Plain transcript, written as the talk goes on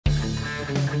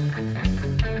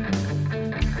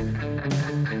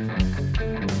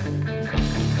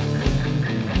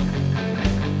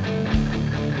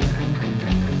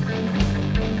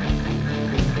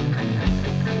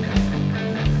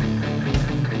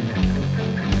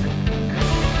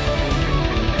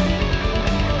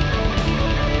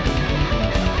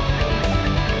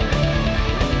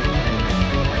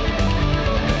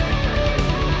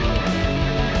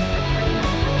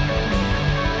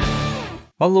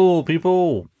Hello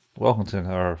people! Welcome to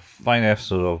our fine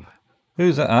episode of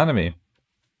Who's That Anime?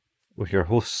 With your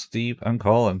hosts Steve and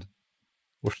Colin.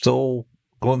 We're still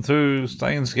going through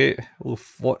Steins Gate. We've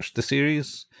watched the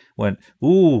series, went,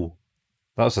 ooh,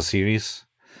 that's a series.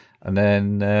 And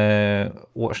then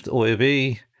watched the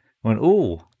OAV, went,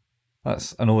 ooh,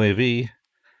 that's an OAV.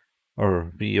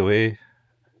 Or VOA.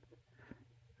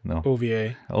 No.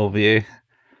 OVA. OVA.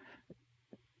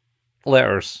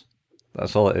 Letters.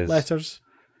 That's all it is. Letters.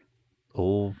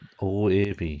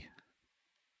 OAV.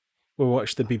 We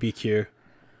watched the BBQ.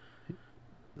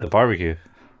 The barbecue.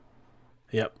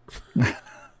 Yep. The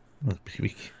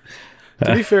BBQ.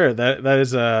 To be fair, that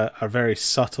is a very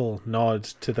subtle nod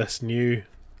to this new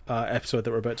episode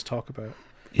that we're about to talk about.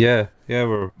 Yeah,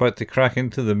 we're about to crack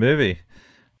into the movie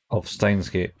of Steins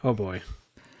Gate. Oh boy.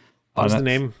 What's the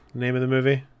name of the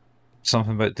movie?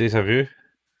 Something about Déjà Vu.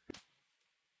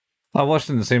 I watched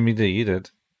it in the same media you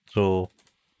did, so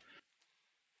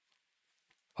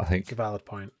I think It's a valid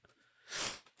point.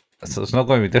 so. It's not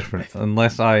going to be different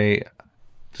unless I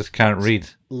just can't read.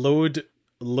 Load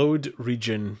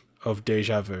Region of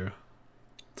Déjà Vu.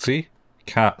 See,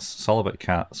 cats. It's all about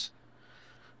cats.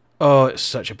 Oh, it's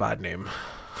such a bad name.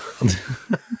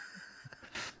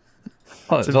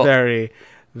 Oh, It's a very,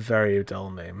 very dull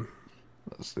name.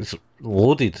 It's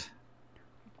loaded.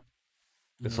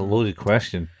 It's a loaded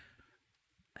question.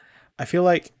 I feel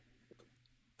like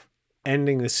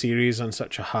ending the series on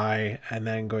such a high and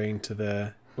then going to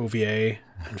the OVA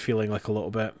and feeling like a little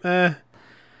bit and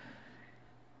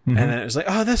then it was like,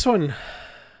 oh, this one,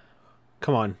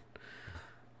 come on,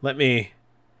 let me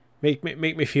make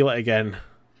me feel it again.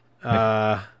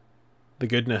 The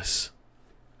goodness,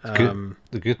 the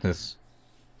goodness,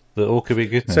 the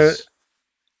Okabe goodness. So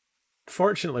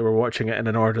fortunately we're watching it in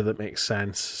an order that makes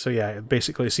sense. So yeah,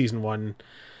 basically season 1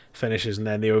 finishes and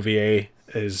then the OVA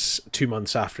is 2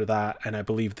 months after that, and I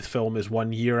believe the film is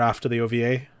 1 year after the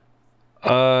OVA.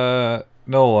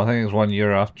 No, I think it's 1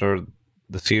 year after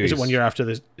the series. Is it 1 year after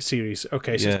the series?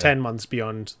 Okay, so it's 10 months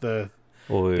beyond the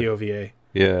OVA.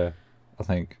 Yeah, I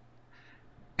think.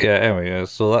 Yeah, anyway, yeah,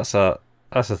 so that's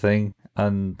a thing,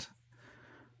 and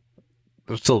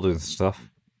they're still doing stuff.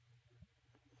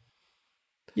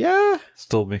 Yeah.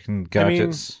 Still making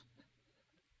gadgets.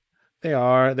 They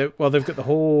are. They've got the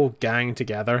whole gang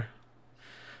together.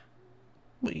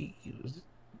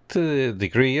 To a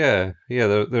degree, yeah. Yeah,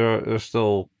 they're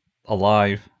still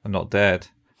alive and not dead.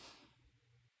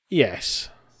 Yes.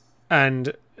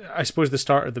 And I suppose the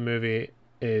start of the movie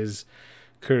is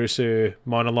Kurisu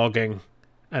monologuing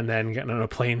and then getting on a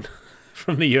plane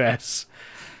from the US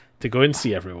to go and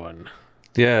see everyone.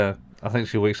 Yeah, I think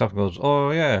she wakes up and goes, oh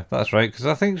yeah, that's right. Because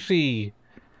I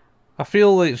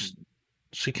feel like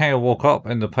she kind of woke up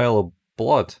in the pile of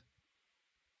blood.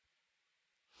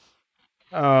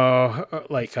 Oh,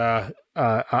 like a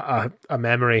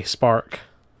memory spark.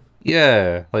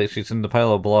 Yeah, like she's in the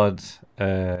pile of blood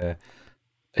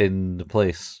in the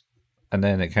place. And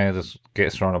then it kind of just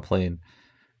gets her on a plane.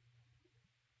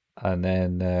 And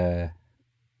then,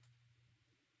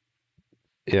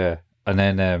 yeah. And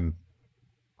then,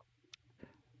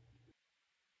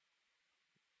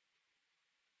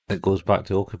 it goes back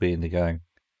to Okabe and the gang.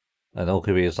 And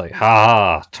Okabe is like,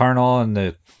 ha, turn on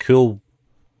the cool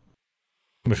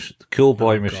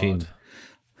boy machine.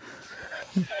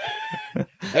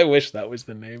 I wish that was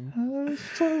the name.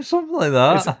 Something like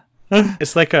that.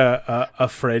 It's like a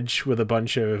fridge with a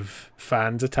bunch of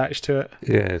fans attached to it.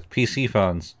 Yeah, PC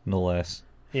fans, no less.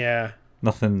 Yeah.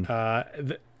 Nothing.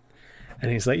 And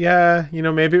he's like, yeah,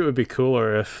 maybe it would be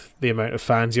cooler if the amount of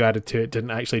fans you added to it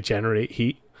didn't actually generate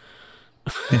heat.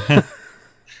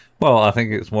 Well, I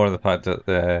think it's more the fact that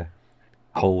the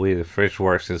whole way the fridge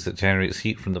works is it generates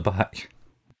heat from the back.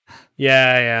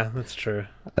 Yeah, that's true.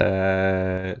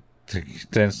 To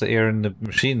condense the air in the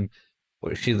machine,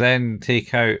 which you then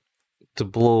take out to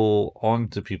blow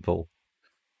onto people.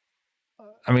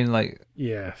 I mean, like,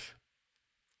 yeah.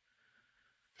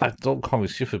 Don't call me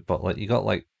stupid, but like, you got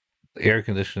like air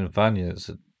conditioning fan units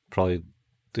that probably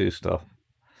do stuff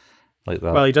like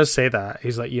that. Well, he does say that.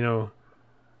 He's like, you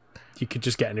could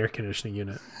just get an air conditioning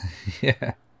unit.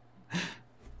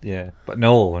 Yeah, but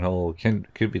no,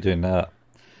 could be doing that.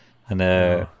 And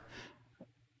Oh,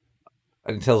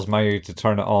 and he tells Mayu to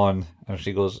turn it on, and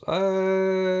she goes,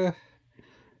 are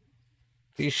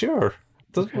you sure?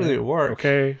 It doesn't really okay, work.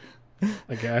 okay,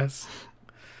 I guess.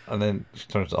 And then she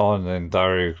turns it on, and then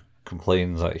Daru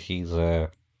complains that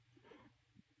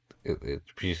it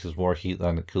produces more heat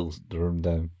than it cools the room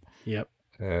down. Yep,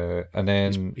 And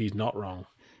then he's not wrong.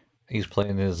 he's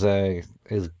playing his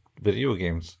video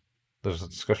games. There's a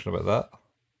discussion about that.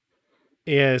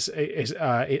 Yes,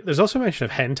 there's also mention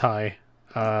of hentai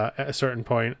at a certain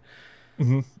point.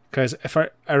 Because if I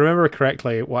remember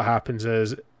correctly, what happens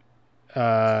is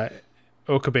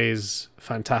Okabe's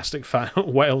fantastic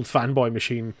wild fanboy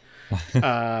machine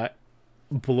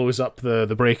blows up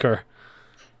the breaker,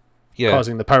 Yeah,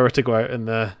 causing the power to go out in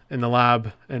the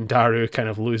lab, and Daru kind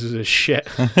of loses his shit,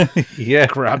 yeah.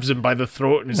 grabs him by the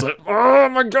throat, and he's like, "Oh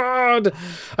my god,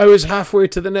 I was halfway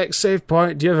to the next save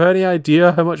point. Do you have any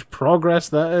idea how much progress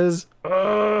that is?"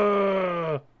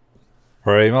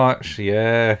 Very much,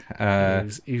 yeah.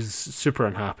 He's super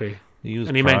unhappy. He was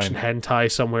And he crying. mentioned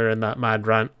hentai somewhere in that mad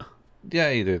rant.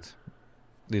 Yeah, he did.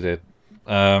 He did.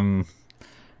 And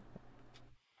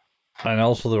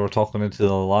also they were talking into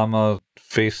the llama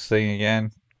face thing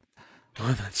again.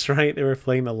 Oh, that's right. They were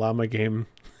playing the llama game.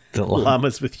 The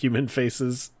Llamas with human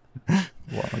faces.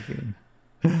 llama game.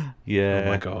 Yeah. Oh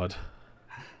my god.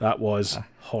 That was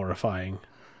horrifying.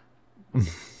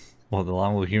 What, the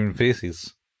llama with human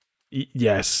faces?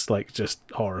 Yes, like just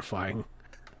horrifying.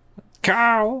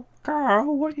 Carl,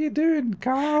 what are you doing,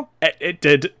 Carl? It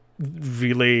did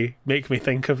really make me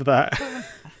think of that.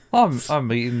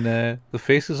 I'm eating the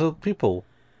faces of people.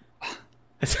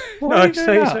 No, are you he's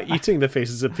doing not eating the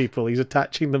faces of people. He's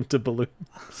attaching them to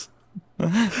balloons.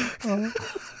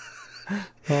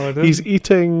 He's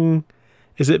eating...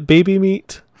 Is it baby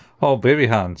meat? Oh, baby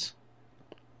hands.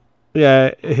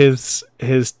 Yeah, his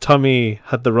tummy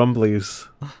had the rumblies.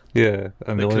 Yeah,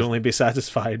 and That could only be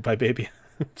satisfied by baby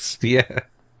hands. yeah.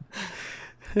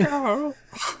 Carl,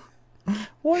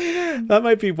 what are you doing? That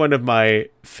might be one of my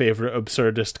favourite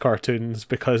absurdist cartoons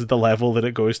because the level that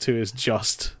it goes to is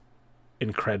just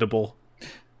incredible.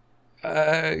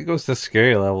 It goes to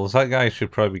scary levels. That guy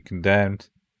should probably be condemned.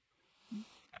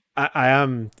 I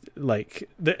am like,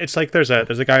 it's like there's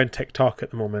a guy on TikTok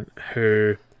at the moment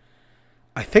who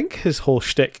I think his whole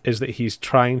shtick is that he's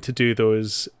trying to do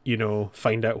those,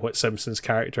 find out what Simpsons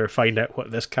character, find out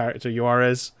what this character you are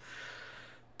is.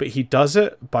 But he does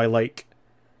it by like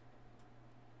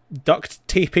duct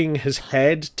taping his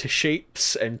head to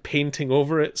shapes and painting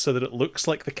over it so that it looks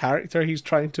like the character he's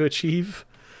trying to achieve.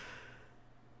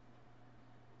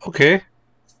 Okay.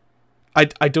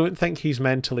 I don't think he's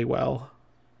mentally well.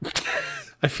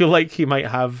 I feel like he might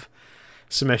have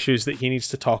some issues that he needs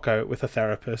to talk out with a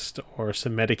therapist or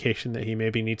some medication that he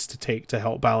maybe needs to take to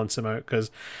help balance him out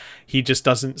because he just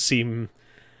doesn't seem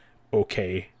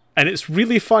okay. And it's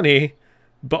really funny,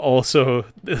 but also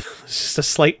there's just a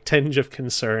slight tinge of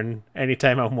concern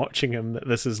anytime I'm watching him that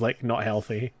this is like not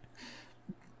healthy.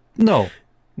 No,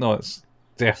 it's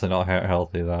definitely not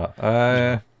healthy.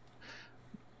 That.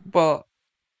 But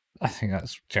I think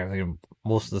that's generally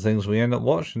most of the things we end up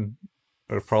watching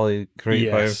are probably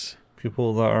created by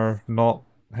people that are not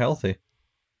healthy.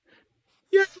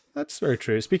 Yeah, that's very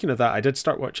true. Speaking of that, I did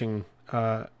start watching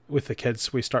with the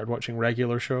kids. We started watching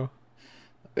Regular Show.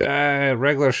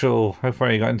 Regular Show. How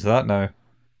far you got into that now?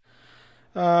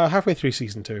 Halfway through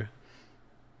season 2.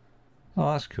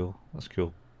 Oh, that's cool. I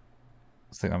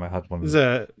think I might have had one.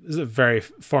 This is a very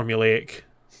formulaic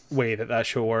way that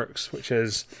show works, which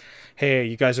is, hey,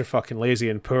 you guys are fucking lazy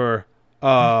and poor.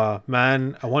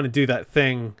 Man, I want to do that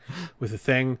thing with the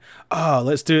thing.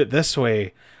 Let's do it this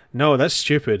way. No, that's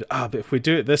stupid. But if we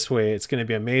do it this way, it's going to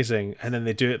be amazing. And then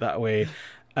they do it that way.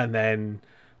 And then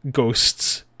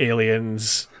ghosts,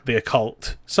 aliens, the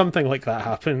occult, something like that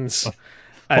happens.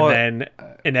 And then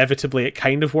inevitably it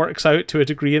kind of works out to a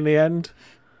degree in the end.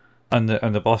 And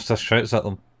the boss just shouts at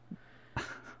them.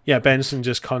 Yeah, Benson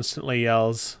just constantly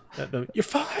yells at them, "You're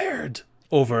fired!"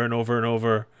 over and over and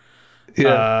over.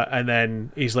 Yeah. And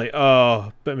then he's like,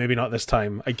 "Oh, but maybe not this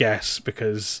time, I guess,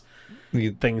 because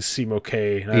things seem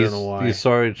okay." And I don't know why. You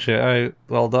sorted shit out.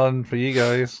 Well done for you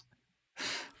guys.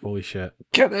 Holy shit.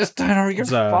 Get this down or you're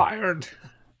fired.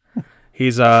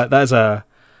 That is a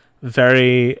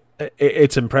very...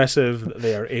 It's impressive that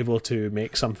they are able to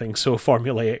make something so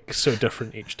formulaic, so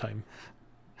different each time.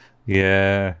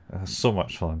 Yeah, so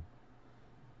much fun.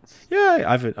 Yeah,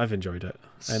 I've enjoyed it.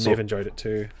 And they've enjoyed it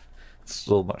too.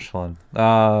 So much fun.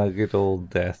 Good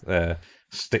old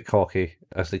stick hockey,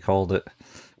 as they called it.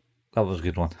 That was a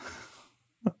good one.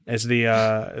 Is the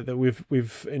that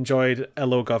we've enjoyed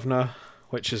Hello Governor,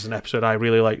 which is an episode I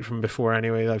really liked from before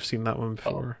anyway. I've seen that one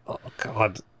before. Oh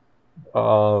God.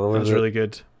 Oh, that was really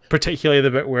good. Particularly the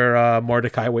bit where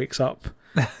Mordecai wakes up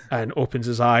and opens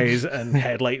his eyes and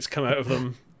headlights come out of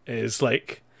them is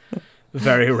like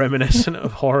very reminiscent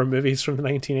of horror movies from the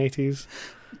 1980s.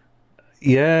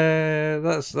 Yeah,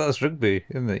 that's Rigby,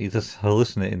 isn't it? He's just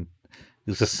hallucinating.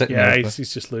 He's just sitting there. Yeah,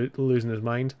 he's just losing his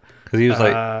mind. Because he was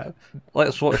like,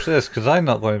 let's watch this, because I'm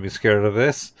not going to be scared of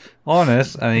this.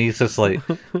 Honest. And he's just like,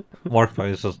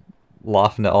 Mordecai's just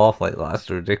laughing it off like, that's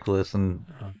ridiculous. And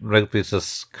Rigby's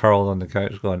just curled on the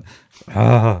couch going,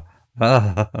 ah,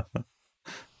 ah.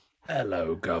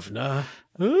 Hello, governor.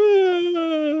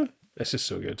 This is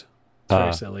so good. It's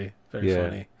very silly, very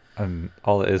funny. And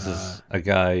all it is a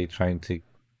guy trying to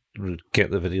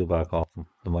get the video back off him,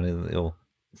 the money that they owe.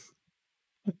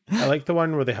 I like the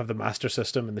one where they have the master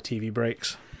system and the TV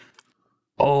breaks.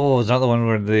 Oh, is that the one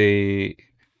where they...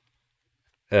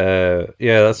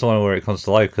 yeah, that's the one where it comes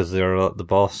to life because they're the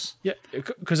boss. Yeah,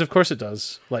 because of course it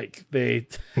does. Like,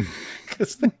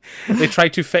 cause they try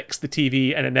to fix the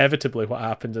TV, and inevitably what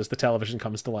happens is the television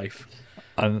comes to life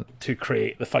to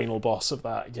create the final boss of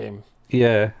that game.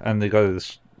 Yeah, and they got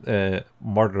this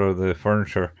murder the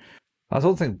furniture. I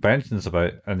don't think Benton's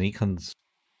about, and he comes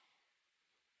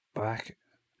back.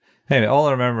 Anyway, all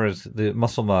I remember is the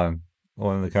muscle man,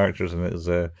 one of the characters in it, is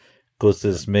goes to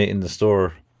his mate in the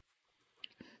store,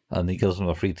 and he gives him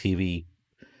a free TV,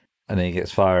 and then he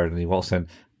gets fired, and he walks in.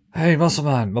 Hey, muscle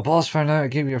man, my boss found out I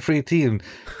gave you a free tea, and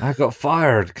I got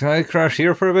fired. Can I crash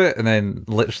here for a bit? And then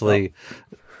literally,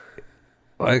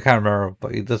 I can't remember,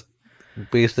 but he just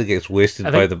basically gets wasted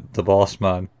by the boss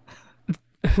man.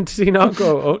 Does he not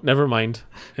go, oh, never mind,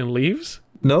 and leaves?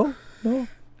 No. He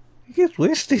gets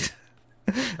wasted.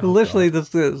 Literally, this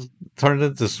gets turned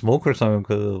into smoke or something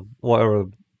because of whatever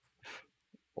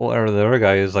the other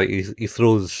guy is. Like, he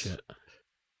throws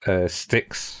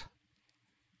sticks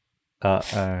at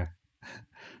him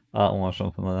or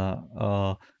something like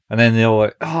that. And then they're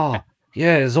like, oh,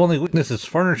 yeah, his only weakness is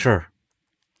furniture.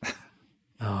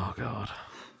 Oh, God.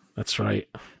 That's right.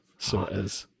 So it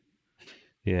is.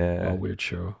 Yeah. What a weird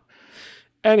show.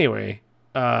 Anyway,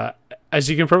 as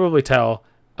you can probably tell,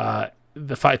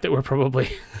 the fact that we're probably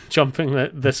jumping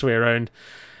this way around,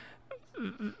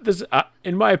 this,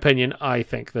 in my opinion, I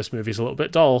think this movie's a little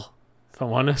bit dull, if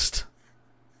I'm honest.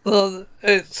 Well,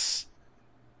 it's...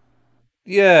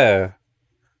 Yeah.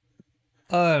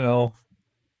 I don't know.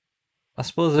 I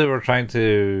suppose they were trying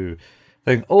to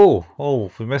think,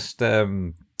 oh, we missed... Yeah,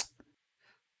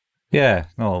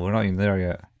 no, we're not even there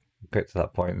yet. We'll get to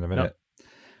that point in a minute.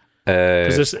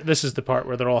 Because this is the part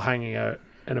where they're all hanging out,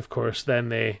 and of course then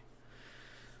the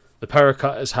power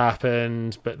cut has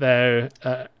happened, but now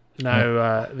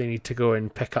they need to go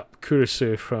and pick up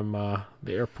Kurisu from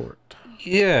the airport.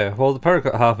 Yeah, well, the power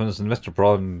cut happens, and Mr.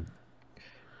 Braun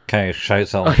kind of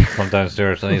shouts at him from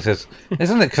downstairs, and he says,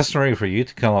 "Isn't it customary for you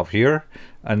to come up here?"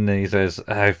 And then he says,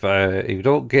 if you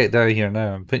don't get down here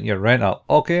now, I'm putting your rent up."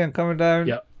 "Okay, I'm coming down."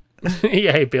 Yep.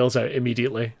 Yeah, he bails out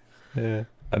immediately. Yeah,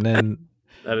 and then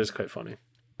that is quite funny.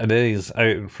 And then he's out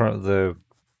in front of the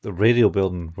radio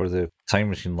building where the time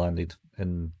machine landed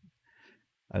and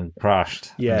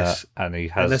crashed. Yes, and he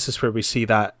has. And this is where we see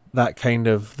that kind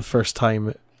of the first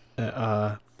time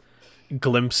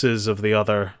glimpses of the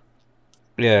other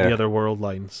world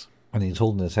lines. And he's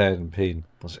holding his head in pain.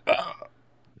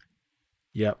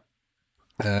 Yep.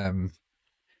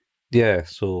 Yeah.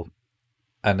 So,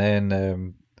 and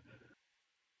then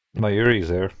Mayuri's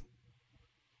there.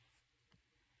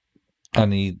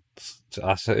 And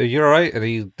I said, "Are you alright?" And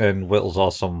he then whittles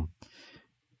off some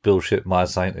bullshit mad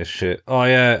scientist shit. "Oh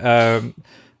yeah,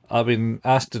 I've been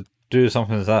asked to do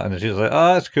something like that," and she's like,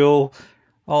 "Oh, that's cool.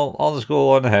 I'll just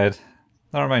go on ahead.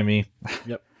 Don't remind me."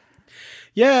 Yep.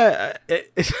 Yeah,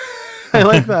 I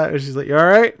like that. She's like, "You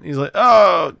alright?" He's like,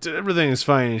 "Oh, everything is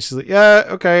fine." And she's like, "Yeah,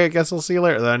 okay, I guess I'll see you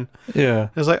later then." Yeah.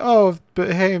 It's like, "Oh,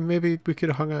 but hey, maybe we could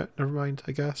have hung out. Never mind,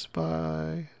 I guess.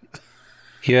 Bye."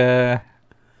 Yeah.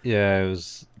 Yeah, it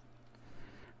was...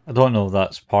 I don't know if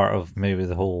that's part of maybe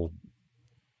the whole...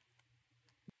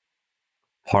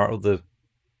 part of the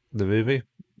movie.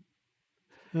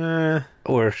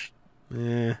 Or...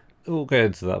 Yeah. We'll get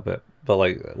into that bit. But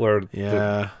like, where...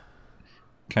 Yeah.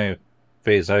 Kind of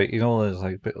phase out, you know, there's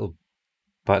like a bit of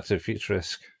Back to the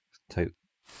Futuristic type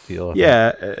deal.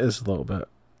 Yeah, it is a little bit.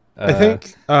 I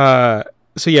think...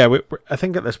 so yeah, I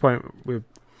think at this point we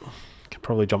can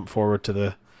probably jump forward to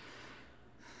the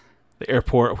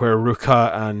airport where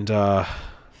Ruka and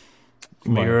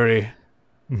Mayuri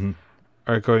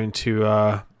are going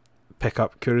to pick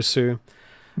up Kurisu,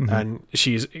 and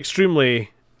she's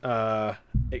extremely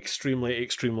extremely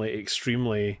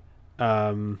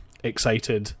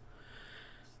excited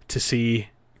to see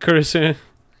Kurisu.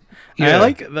 Yeah. I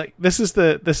like this is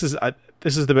the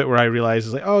bit where I realize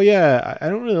is like, oh yeah, I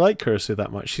don't really like Kurisu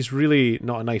that much. She's really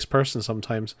not a nice person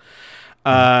sometimes.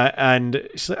 And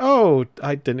she's like, oh,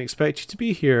 I didn't expect you to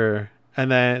be here. And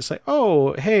then it's like,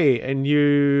 oh, hey, and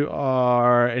you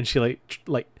are, and she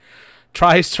like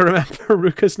tries to remember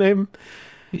Ruka's name.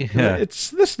 Yeah. It's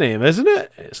this name, isn't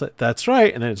it? It's like, that's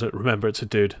right. And then it's like, remember, it's a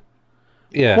dude.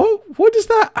 Yeah. What does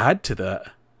that add to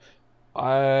that?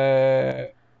 I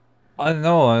don't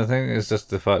know. I think it's just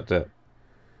the fact that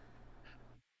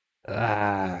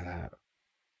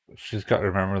she's got to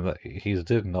remember that he's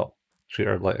did not treat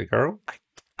her like a girl.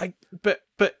 But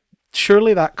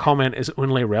surely that comment is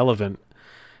only relevant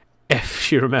if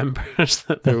she remembers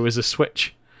that there was a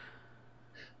switch.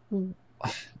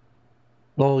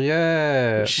 Well,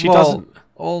 yeah. She doesn't.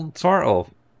 Well, sort of.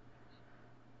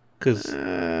 Because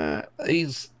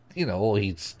he's, you know,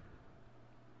 he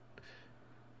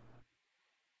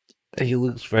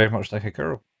looks very much like a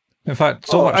girl. In fact,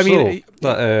 so much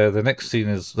that the next scene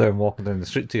is them walking down the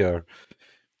street together,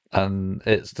 and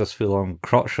it's this full-on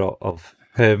crotch shot of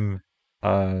him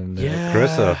and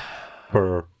Carissa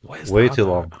for way too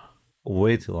long.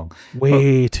 Way too long.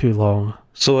 Way too long.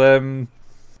 So,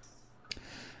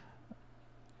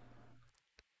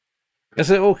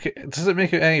 is it okay? Does it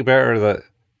make it any better that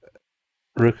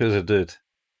Ruka's a dude?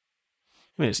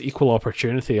 I mean, it's equal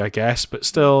opportunity, I guess, but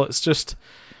still, it's just...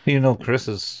 You know,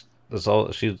 Carissa's...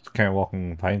 she's kind of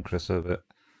walking behind Carissa a bit.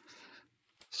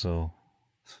 So...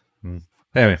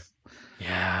 Anyway.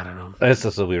 Yeah, I don't know. It's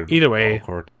just a weird... Either way,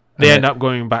 awkward. They end up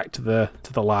going back to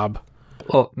the lab.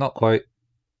 Oh, not quite.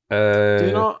 Do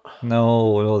they not?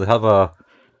 No, they have a...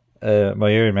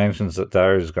 Mayuri mentions that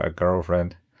Daru's got a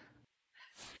girlfriend.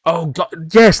 Oh,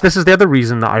 God. Yes, this is the other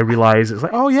reason that I realise. It's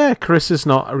like, oh yeah, Carissa's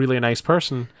not a really nice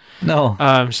person. No.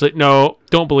 She's like, no,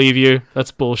 don't believe you. That's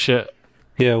bullshit.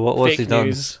 Yeah, what's he done?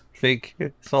 News. Fake.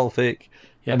 It's all fake.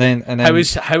 Yeah. And then how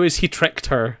is he tricked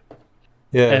her?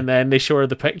 Yeah. And then they show her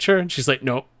the picture, and she's like,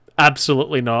 no,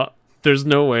 absolutely not. There's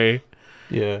no way.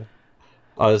 Yeah.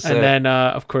 Then,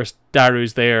 of course,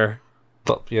 Daru's there.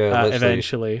 But yeah,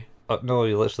 eventually. No,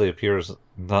 he literally appears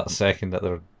that second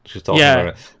that she's talking about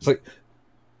it. It's like,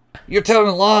 you're telling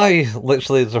a lie!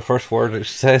 Literally, it's the first word that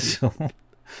she says. He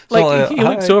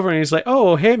looks over and he's like,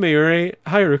 oh, hey, Mayuri.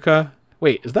 Hi, Ruka.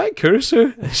 Wait, is that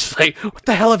Kurisu? And she's like, what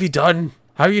the hell have you done?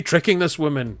 How are you tricking this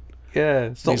woman?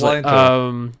 Yeah, stop lying to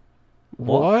her.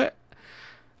 What?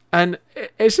 And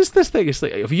it's just this thing. It's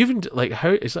like, have you even, like,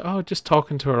 how, it's like, oh, just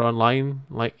talking to her online,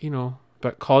 like, you know,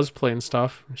 about cosplay and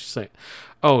stuff. And she's like,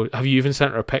 oh, have you even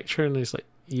sent her a picture? And he's like,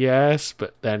 yes,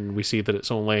 but then we see that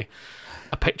it's only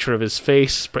a picture of his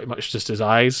face, pretty much just his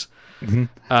eyes. Mm-hmm.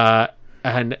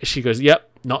 And she goes, yep,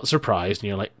 not surprised. And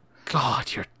you're like,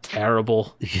 God, you're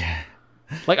terrible. Yeah.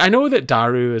 Like, I know that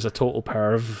Daru is a total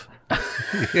perv.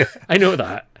 Yeah. I know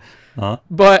that. Huh?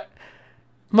 But,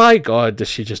 my God, does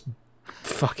she just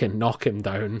fucking knock him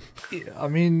down? Yeah, I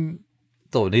mean,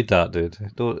 don't need that, dude.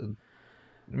 Don't.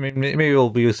 I mean, maybe we'll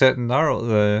be setting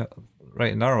Naruto,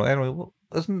 right Naruto. Anyway,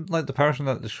 isn't like the person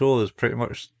at the show is pretty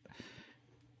much...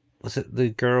 Was it the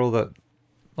girl that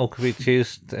Okabe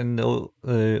chased in the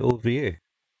OVA?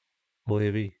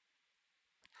 OAV?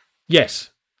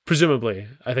 Yes, presumably.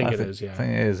 I think it is, yeah. I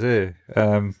think it is,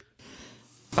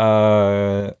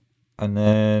 and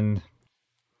then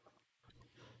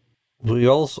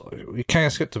we kind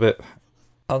of skipped a bit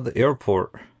at the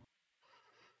airport.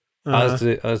 As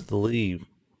they leave,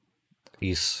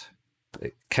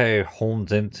 it kind of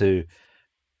hones into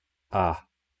a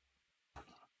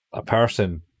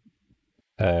person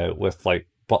with like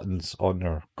buttons on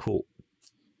their coat.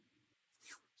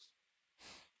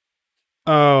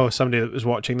 Oh, somebody that was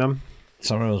watching them.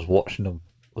 Someone was watching them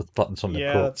with buttons on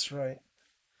their coat. Yeah, that's right.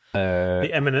 The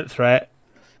imminent threat.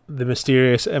 The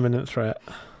mysterious imminent threat.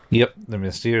 Yep, the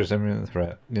mysterious imminent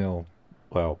threat. You know,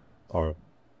 well, or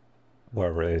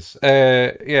whatever it is.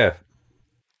 Yeah.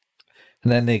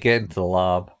 And then they get into the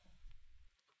lab.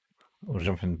 We're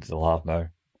jumping into the lab now.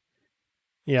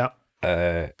 Yeah.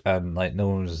 And like no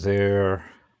one's there.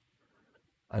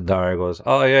 And Daria goes,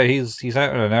 "Oh yeah, he's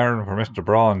out on an errand for Mr.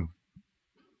 Braun,"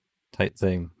 type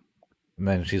thing. And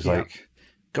then she's like,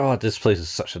 "God, this place is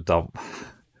such a dump."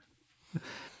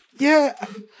 Yeah,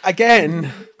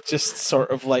 again, just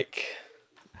sort of like...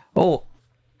 Oh,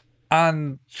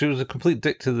 and she was a complete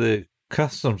dick to the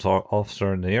customs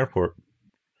officer in the airport.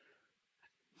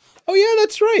 Oh yeah,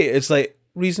 that's right. It's like,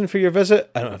 reason for your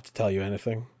visit? I don't have to tell you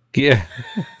anything. Yeah,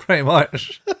 pretty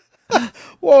much.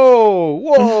 Whoa,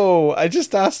 whoa! I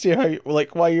just asked you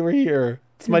why you were here.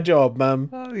 It's my job, ma'am.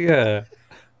 Oh, yeah.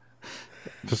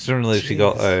 Presumably she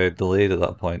got Jeez. delayed at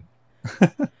that point.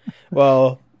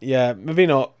 Well, yeah, maybe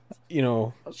not. You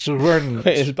know, So we weren't.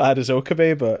 quite as bad as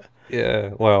Okabe, but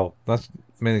Yeah, well, that's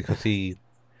mainly because he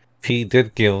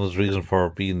did give his reason for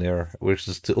being there, which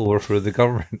is to overthrow the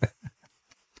government.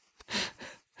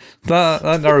 That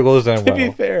never goes down to be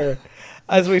well. fair,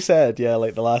 as we said, yeah,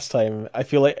 like the last time, I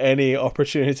feel like any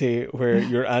opportunity where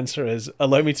your answer is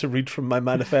 "allow me to read from my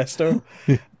manifesto"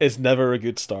 is never a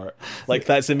good start. Like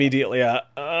that's immediately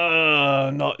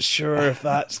not sure if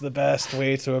that's the best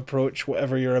way to approach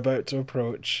whatever you're about to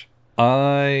approach.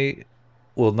 I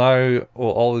will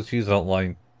always use that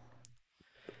line.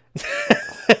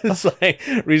 It's like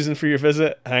reason for your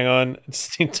visit. Hang on, I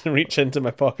just need to reach into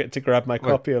my pocket to grab my Wait.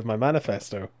 copy of my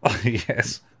manifesto.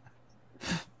 Yes.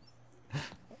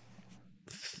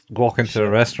 Walk into a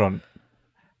restaurant.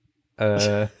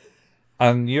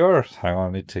 And yours. Hang on,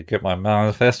 I need to get my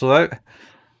manifesto out.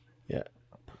 Yeah,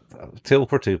 Table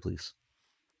for two, please.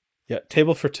 yeah.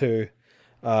 Table for two,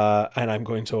 and I'm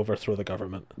going to overthrow the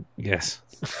government. Yes.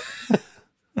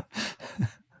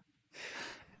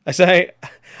 I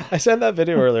sent that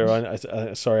video earlier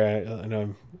on. Sorry, I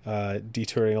know I'm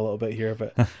detouring a little bit here,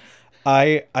 but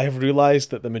I've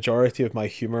realized that the majority of my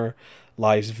humor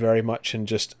lies very much in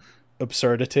just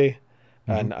absurdity,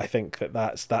 and I think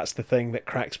that's the thing that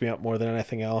cracks me up more than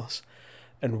anything else.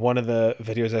 And one of the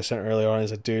videos I sent earlier on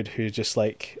is a dude who just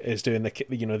like is doing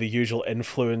the usual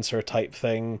influencer type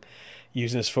thing,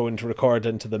 using his phone to record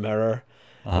into the mirror,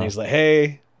 and he's like,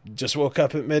 "Hey, just woke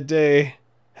up at midday,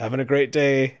 having a great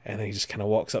day," and then he just kind of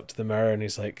walks up to the mirror and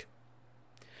he's like,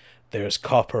 "There's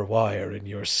copper wire in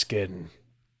your skin.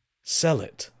 Sell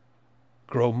it,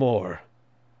 grow more,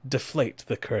 deflate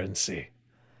the currency."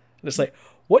 And it's like,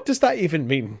 what does that even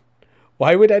mean?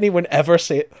 Why would anyone ever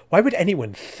say it? Why would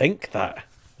anyone think that?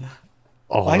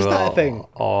 Oh, Why is that a thing?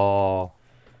 Oh,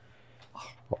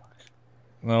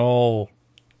 no.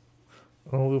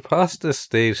 Oh, we passed this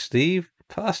stage, Steve.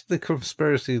 Past the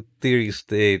conspiracy theory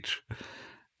stage.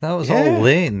 That was all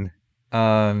Lane.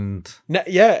 And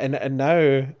Yeah, and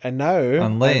now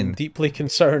I'm Lane. deeply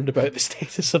concerned about the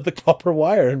status of the copper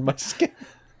wire in my skin.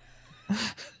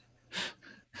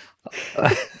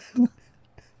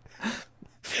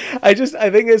 I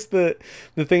think it's the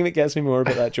thing that gets me more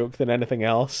about that joke than anything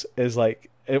else is like,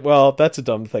 well, that's a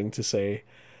dumb thing to say,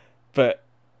 but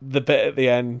the bit at the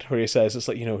end where he says it's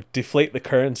like, deflate the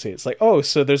currency. It's like, oh,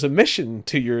 so there's a mission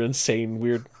to your insane,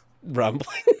 weird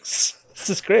ramblings. This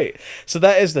is great. So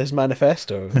that is this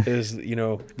manifesto is,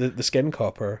 the skin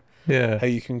copper. Yeah. How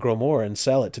you can grow more and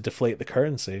sell it to deflate the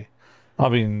currency. I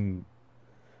mean,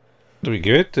 it'd be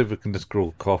good if we can just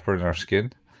grow copper in our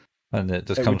skin. And it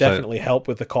just comes would definitely help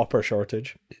with the copper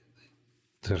shortage.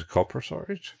 There's a copper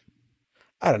shortage?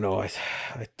 I don't know. I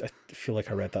feel like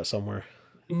I read that somewhere.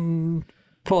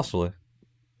 Possibly.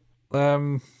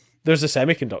 There's a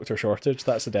semiconductor shortage.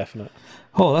 That's a definite.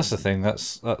 Oh, that's the thing.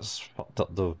 That's fucked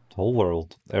up the whole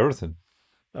world. Everything.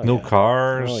 Oh, no yeah.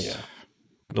 cars. Oh, yeah.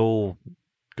 No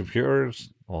computers.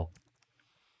 Well,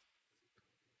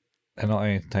 and not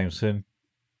anytime soon.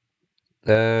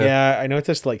 Yeah, I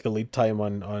noticed like the lead time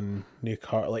on new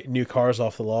cars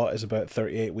off the lot is about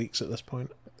 38 weeks at this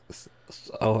point.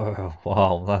 Oh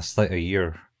wow, that's like a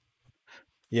year.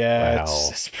 Yeah, Wow.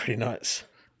 it's pretty nuts.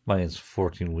 Mine's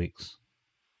 14 weeks.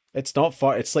 It's not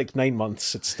far. It's like 9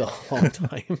 months. It's still a long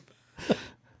time.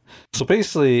 So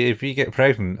basically, if you get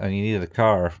pregnant and you need a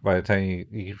car by the time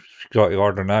you got your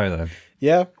order now, then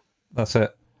yeah, that's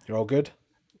it. You're all good.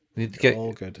 Need to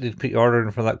all good. Need to put your order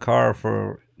in for that car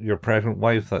for your pregnant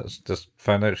wife that's just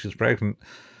found out she's pregnant,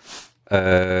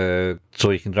 so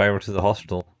you can drive her to the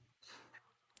hospital.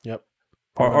 Yep.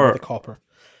 Or the copper.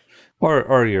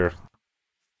 Or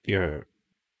your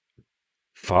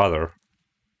father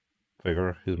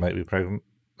figure who might be pregnant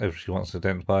if she wants to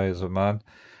identify as a man.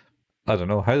 I don't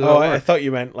know how. I thought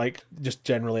you meant like just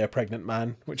generally a pregnant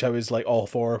man, which I was like all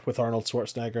for with Arnold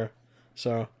Schwarzenegger.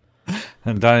 So.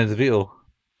 And Danny DeVito.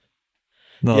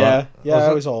 No, yeah,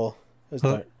 I was all. Was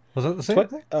that the same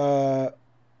thing? I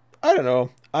don't know.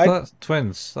 That's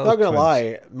twins. Not gonna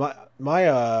lie, my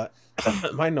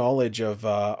my knowledge of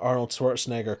Arnold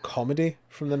Schwarzenegger comedy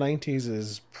from the 90s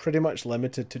is pretty much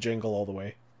limited to Jingle All the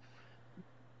Way.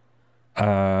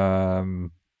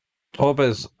 What about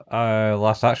his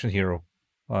Last Action Hero?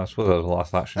 I suppose that was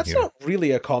Last Action Hero. That's not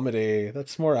really a comedy.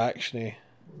 That's more actiony.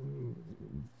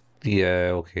 Yeah,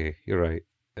 okay, you're right.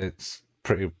 It's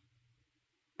pretty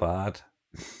bad.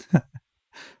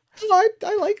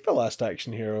 I like The Last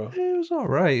Action Hero. It was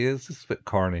alright. It's just a bit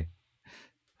corny.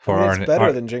 I for mean, our, it's better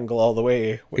our than Jingle All the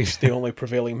Way, which the only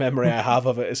prevailing memory I have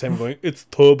of it is him going, "It's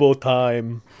turbo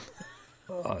time."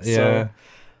 So yeah.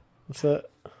 that's it.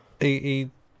 He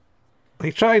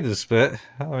he tried his bit.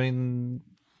 I mean,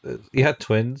 he had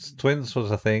twins. Twins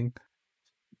was a thing.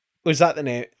 Was that the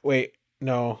name? Wait,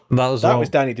 no, That was that was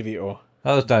one. Danny DeVito.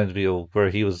 That was Danny DeVito, where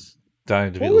he was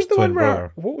Danny What was DeVito's the one twin where?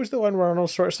 brother. What was the one where Arnold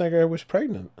Schwarzenegger was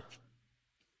pregnant?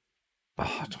 Oh,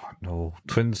 I don't know.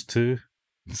 Twins too.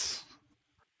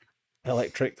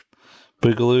 Electric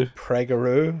Boogaloo,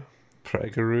 Pregaroo.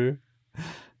 Pregaroo.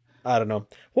 I don't know.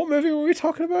 What movie were we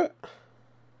talking about?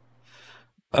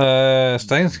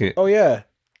 Steins Gate. Oh yeah,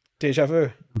 Déjà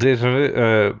Vu. Deja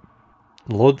Vu.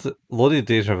 Loaded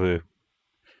Deja Vu.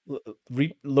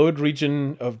 Load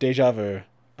region of Déjà Vu.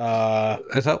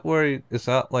 Is that where? Is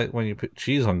that like when you put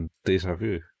cheese on Deja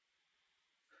Vu?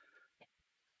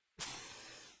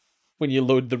 When you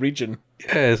load the region.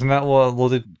 Yeah, isn't that what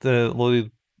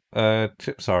loaded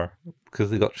chips are? Because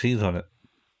they got cheese on it.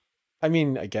 I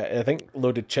mean, I think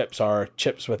loaded chips are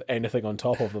chips with anything on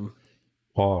top of them.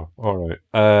 Oh, all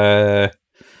right.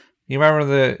 You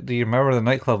remember do you remember the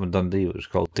nightclub in Dundee which was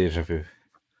called Deja Vu?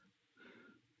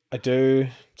 I do,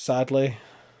 sadly.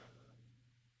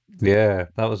 Yeah,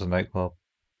 that was a nightclub.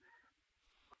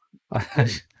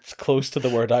 It's close to the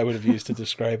word I would have used to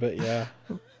describe it, yeah.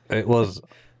 It was.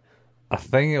 I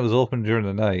think it was open during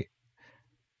the night,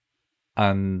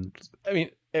 and I mean,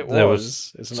 it there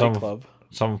was. It's a nightclub.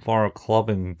 some form of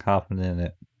clubbing happening in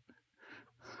it.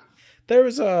 There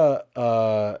was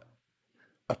a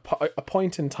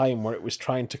point in time where it was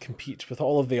trying to compete with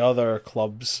all of the other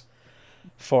clubs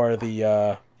for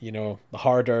the the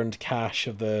hard earned cash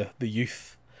of the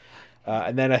youth,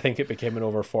 and then I think it became an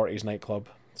over 40s nightclub.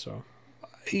 So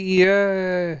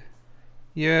Yeah,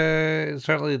 yeah, it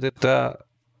certainly did that.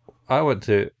 I went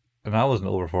to it, and I wasn't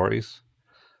over 40s.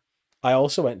 I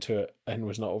also went to it and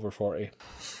was not over 40.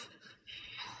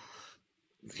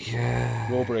 Yeah,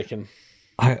 Rule breaking.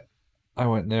 I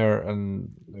went there,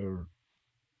 and there were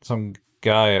some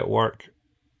guy at work.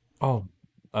 Oh,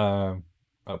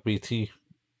 at BT,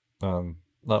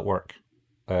 at work,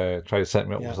 tried to set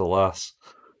me up Yeah. with a lass.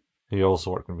 He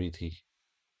also worked in BT.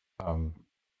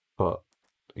 But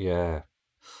yeah,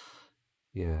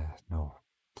 no.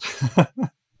 I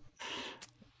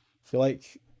feel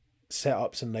like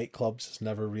setups in nightclubs is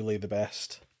never really the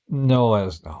best. No,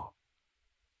 it's not.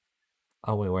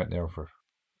 I only went there for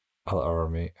a hour,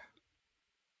 mate.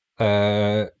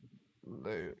 Uh,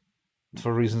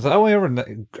 for reasons I only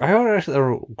actually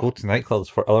ever go to nightclubs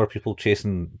for other people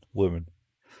chasing women.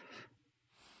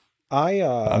 I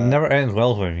It never ends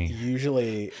well with me.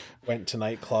 usually went to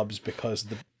nightclubs because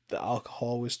the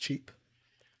alcohol was cheap.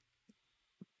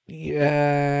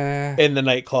 Yeah, In the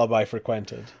nightclub I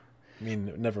frequented. I mean,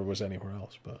 it never was anywhere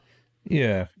else, but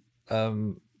yeah.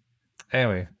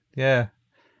 Anyway, yeah.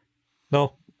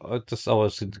 No, I just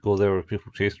always seem to go there with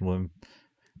people chasing women,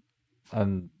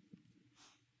 and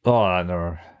oh, I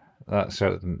never. That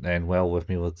certainly didn't end well with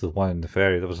me with the one in the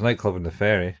ferry. There was a nightclub in the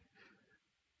ferry.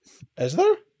 is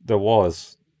there? There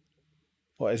was.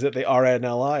 What is it? The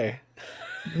RNLI?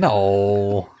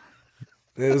 No.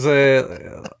 It was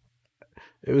a.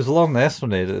 It was along the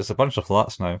Esplanade. It's a bunch of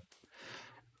flats now.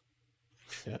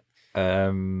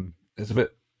 Yeah. It's a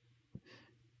bit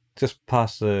just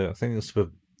past the. I think it's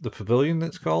the pavilion.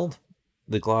 It's called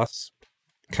the glass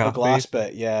cafe. The glass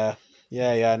bit, yeah.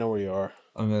 Yeah, I know where you are.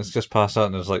 And it's just past that,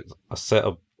 and there's like a set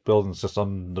of buildings just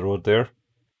on the road there.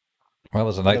 That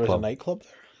was a There was a nightclub. nightclub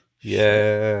there?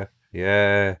 Yeah,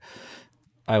 yeah.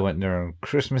 I went there on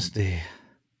Christmas Day,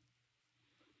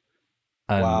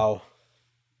 and Wow.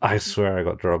 I swear I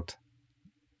got drugged.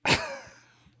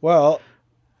 Well,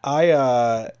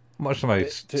 I Much to my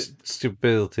to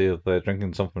stupidity of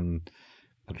drinking something,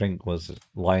 a drink was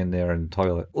lying there in the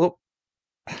toilet. Oh,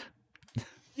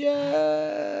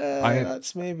 yeah,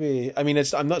 that's maybe. I mean,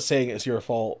 I'm not saying it's your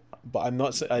fault, but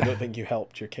I don't think you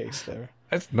helped your case there.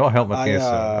 it's not helped my case.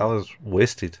 I I was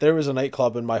wasted. There was a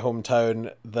nightclub in my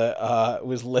hometown that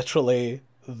was literally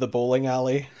the bowling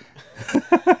alley,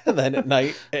 and then at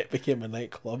night it became a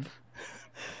nightclub.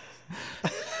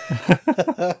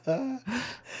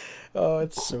 Oh,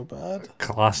 it's so bad.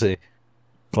 Classy.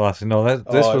 No, this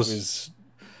It was was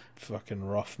fucking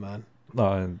rough, man.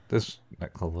 no. This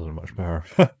nightclub wasn't much better.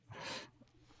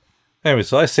 Anyway,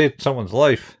 so I saved someone's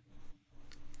life.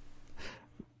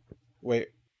 Wait,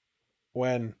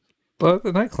 when? But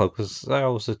the nightclub, because I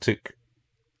also took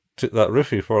that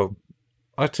roofie for.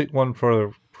 I took one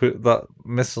for that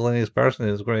miscellaneous person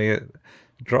who's going to get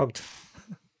drugged.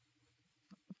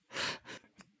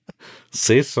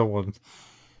 Save someone.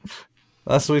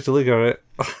 That's the way to look at it.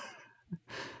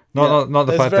 Not the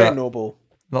It's fact very that noble.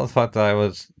 not the fact that I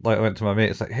was like I went to my mate.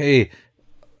 It's like, hey,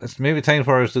 it's maybe time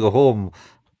for us to go home.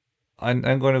 I'm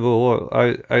going to go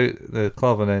out the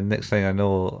club, and then next thing I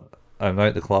know, I'm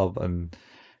out the club and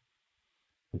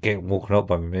getting woken up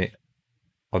by my mate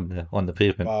on the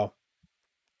pavement, Wow.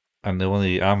 and the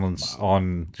only ambulance Wow.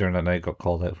 on during that night got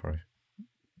called out for me.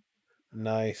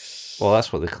 Nice. Well,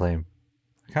 that's what they claim.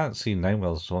 I can't see Nine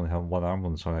Wells only have one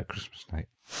ambulance on at Christmas night.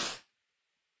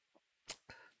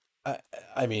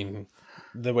 I mean,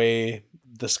 the way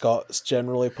the Scots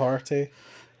generally party,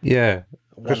 Yeah,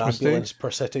 one Christmas Day. ambulance per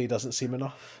city doesn't seem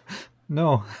enough.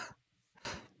 No,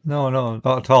 not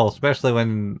at all. Especially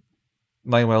when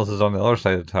Nine Wells is on the other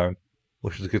side of town,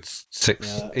 which is a good Yeah,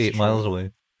 that's 8 true. miles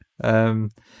away.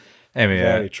 Anyway,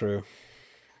 Very true.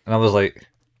 and I was like,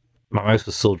 my mouth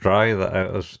was so dry that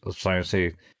I was trying to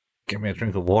say, "Get me a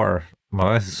drink of water." My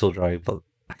mouth is so dry, but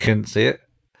I couldn't say it.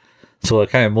 So I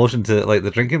kind of motioned to like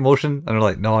the drinking motion, and they're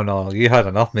like, "No, you had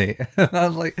enough, mate." And I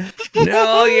was like,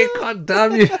 "No, you god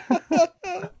damn you!"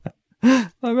 I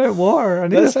meant water. I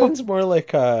need That sounds more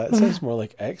like it sounds more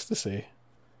like ecstasy.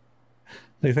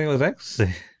 Do you think it was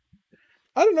ecstasy?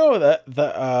 I don't know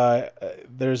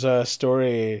there's a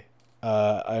story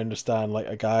I understand, like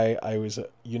a guy I was at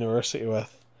university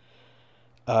with,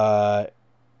 uh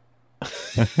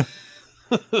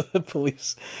the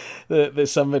police, that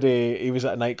somebody, he was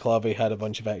at a nightclub, he had a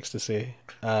bunch of ecstasy,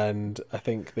 and I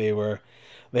think they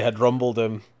had rumbled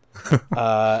him,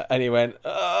 and he went,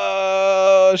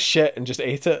 oh shit, and just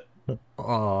ate it.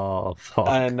 Oh fuck!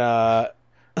 And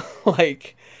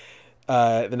like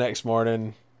the next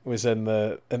morning was in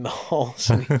the halls,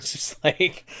 and he was just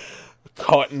like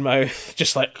cotton mouth,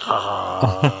 just like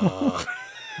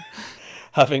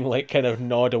having like kind of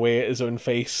gnawed away at his own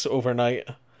face overnight.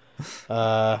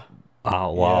 Oh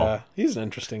wow! Yeah, he's an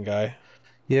interesting guy.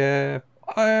 Yeah.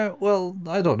 Well,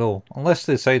 I don't know. Unless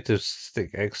they decide to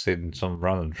stick eggs in some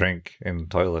random drink in the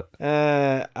toilet.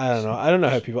 I don't know. I don't know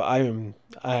how people. I'm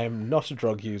not a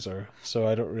drug user, so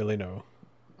I don't really know.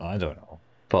 I don't know.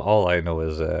 But all I know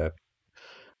is,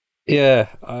 yeah,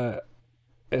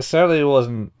 it certainly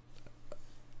wasn't.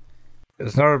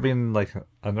 It's never been like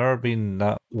I've never been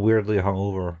that weirdly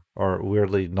hungover or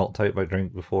weirdly knocked out by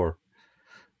drink before,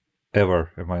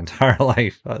 ever in my entire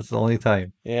life. That's the only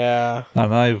time. Yeah.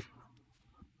 And I've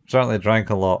certainly drank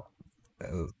a lot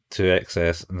to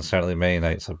excess, and certainly many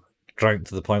nights I've drank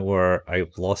to the point where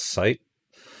I've lost sight,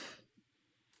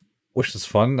 which is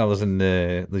fun. I was in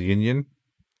the Union,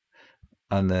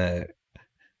 and I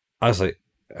was like,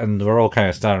 and we're all kind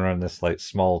of standing around this like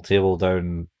small table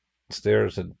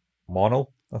downstairs in Mono,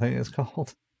 I think it's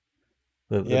called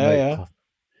the Yeah, yeah. nightclub,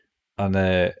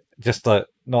 and just like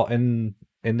not in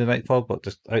the nightclub, but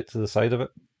just out to the side of it.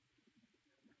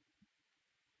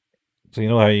 So you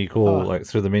know how you go Huh. like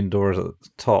through the main doors at the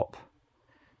top,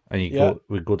 and Yeah.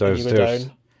 we go And you go downstairs,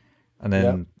 down. and Yep.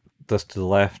 then just to the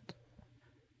left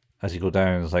as you go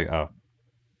down is like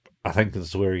I think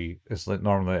it's where it's like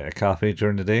normally a cafe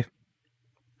during the day,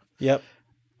 Yep.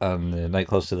 and the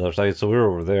nightclub's to the other side. So we were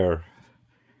over there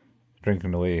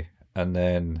drinking away, and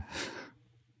then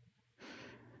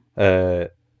I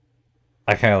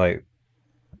kind of like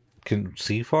couldn't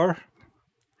see far.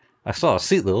 I saw a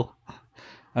seat though,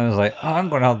 and I was like, oh, I'm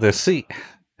going to have this seat.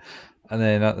 And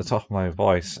then at the top of my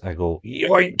voice, I go,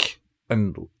 yoink,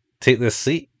 and take this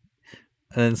seat,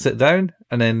 and then sit down.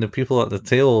 And then the people at the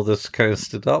table just kind of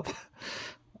stood up.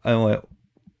 I went,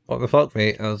 what the fuck,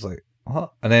 mate? And I was like,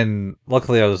 what? And then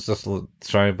luckily I was just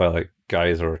surrounded by like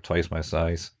guys who were twice my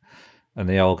size. And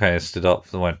they all kind of stood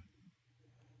up and went,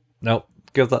 nope,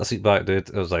 give that seat back,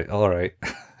 dude. I was like, all right.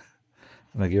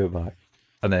 And I gave it back.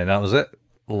 And then that was it.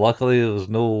 Luckily there was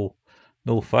no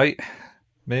fight,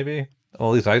 maybe.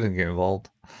 Well, at least I didn't get involved.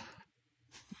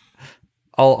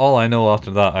 All I know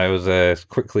after that, I was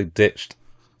quickly ditched.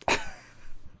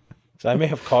 So I may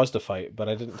have caused a fight, but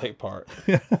I didn't take part.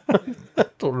 I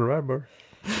don't remember.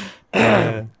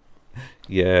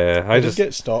 Yeah, I did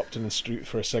get stopped in the street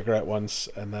for a cigarette once,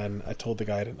 and then I told the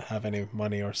guy I didn't have any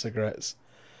money or cigarettes,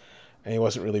 and he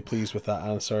wasn't really pleased with that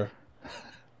answer,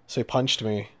 so he punched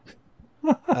me.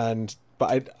 But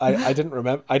I didn't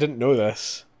remember. I didn't know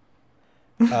this.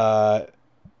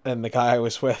 And the guy I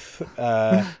was with,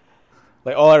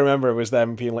 like all I remember was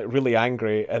them being like really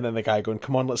angry, and then the guy going,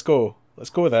 "Come on, let's go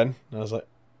then." And I was like,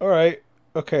 "All right,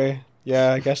 okay,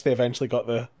 yeah, I guess they eventually got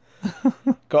the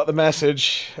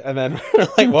message." And then we're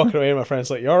like walking away, and my friend's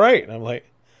like, "You all right?" And I'm like,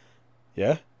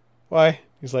 "Yeah, why?"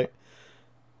 He's like,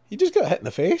 "You just got hit in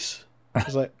the face." I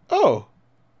was like, "Oh,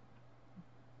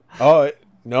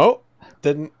 no,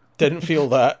 didn't feel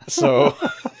that." So,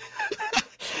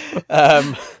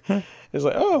 It's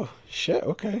like, oh shit,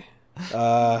 okay.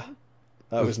 That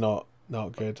was not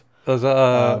good. Was that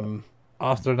Um,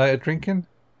 after a night of drinking?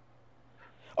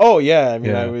 oh yeah, I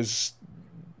mean, I Yeah. was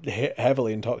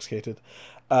heavily intoxicated,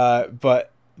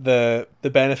 but the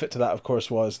benefit to that, of course,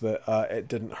 was that it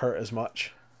didn't hurt as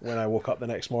much when I woke up the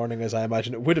next morning as I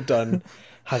imagine it would have done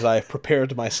had I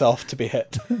prepared myself to be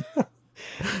hit.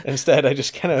 Instead, I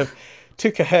just kind of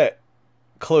took a hit,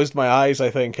 closed my eyes, I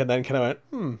think, and then kind of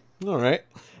went, all right.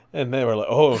 And they were like,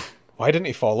 oh, why didn't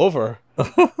he fall over?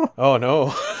 Oh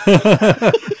no.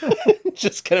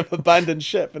 Just kind of abandoned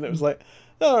ship, and it was like,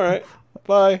 all right,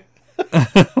 bye.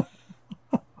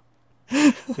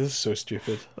 This is so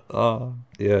stupid.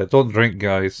 Yeah, don't drink,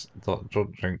 guys.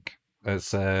 Don't drink.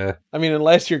 It's I mean,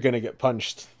 unless you're going to get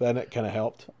punched, then it kind of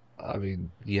helped. I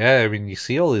mean, yeah, I mean, you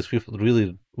see all these people,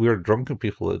 really weird drunken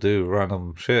people that do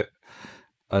random shit,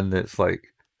 and it's like,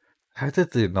 how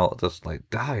did they not just like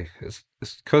die? It's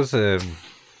because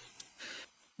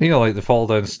like they fall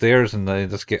downstairs and they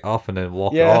just get up and then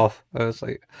walk Yeah, off. And it's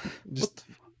like, just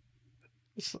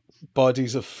it's,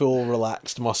 bodies of full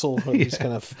relaxed muscle, or these yeah,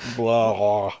 kind of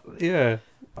blah. yeah,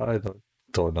 I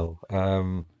don't know.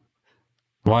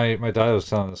 My dad was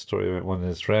telling a story about one of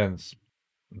his friends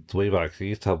way back. He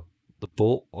used to have the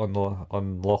boat on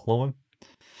Loch Lomond,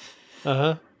 Uh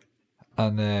huh.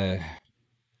 and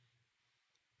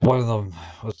one of them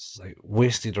was like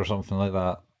wasted or something like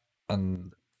that,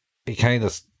 and he kind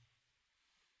of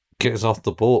gets off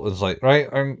the boat and is like, right,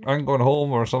 I'm going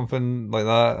home or something like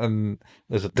that, and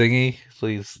there's a dinghy, so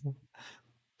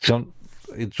jump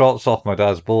he drops off my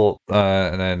dad's boat,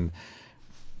 and then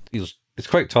it's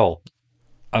quite tall,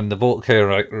 and the boat kind of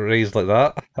like raised like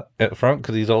that at front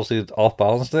because he's obviously off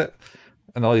balanced it,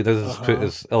 and all he does Uh is put huh.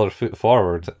 his other foot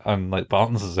forward and like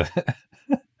balances it.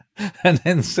 And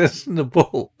then sits in the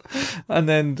boat, and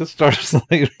then just starts to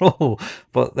like roll.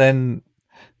 But then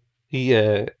he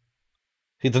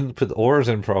he didn't put the oars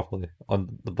in properly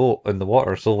on the boat in the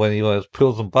water, so when he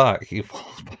pulls them back, he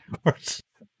falls backwards.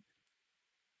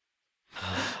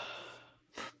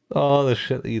 Oh, the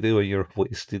shit that you do when you're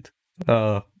wasted.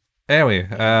 Anyway,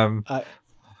 I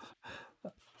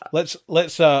let's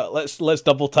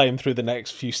double time through the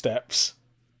next few steps.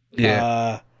 yeah,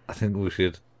 Uh, I think we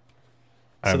should.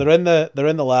 so Um, they're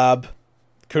in the lab.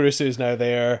 Kurisu's now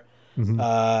there.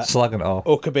 Uh, Slagging it off.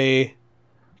 Okabe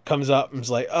comes up and is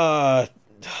like, I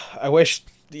wish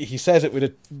he says it would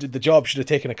have the job should have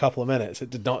taken a couple of minutes. It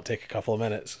did not take a couple of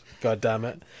minutes. God damn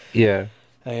it. Yeah,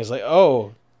 And he's like,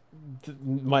 oh,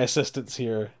 my assistant's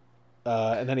here.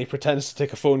 And then he pretends to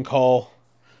take a phone call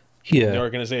in the yeah,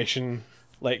 organization,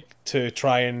 like to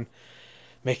try and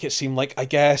make it seem like, I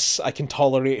guess I can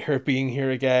tolerate her being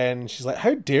here again. She's like,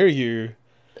 how dare you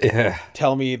yeah,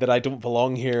 tell me that I don't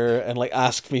belong here and like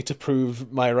ask me to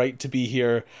prove my right to be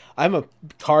here. I'm a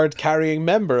card carrying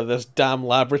member of this damn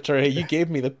laboratory. You gave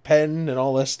me the pen and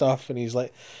all this stuff. And he's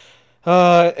like,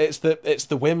 it's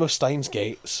the whim of Steins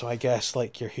Gate, so I guess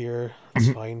like you're here. That's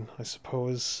fine, I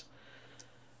suppose.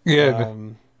 yeah.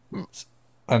 Um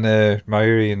And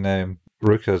Mayuri and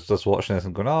Ruka's just watching this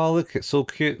and going, "Oh, look, it's so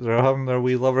cute. They're having their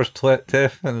wee lovers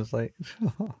tiff," and it's like,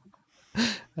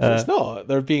 it's not.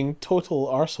 They're being total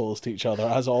arseholes to each other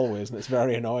as always, and it's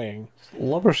very annoying.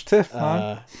 lovers tiff,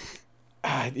 man.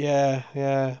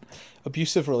 Yeah.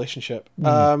 Abusive relationship.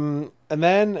 Mm. And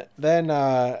then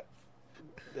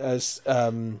as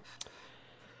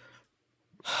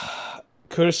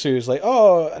Kurisu's like,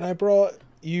 oh, and I brought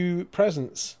you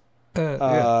presents.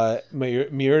 Yeah,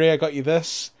 Miuri, I got you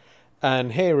this.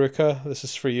 And hey, Ruka, this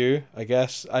is for you, I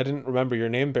guess. I didn't remember your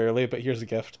name barely, but here's a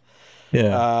gift.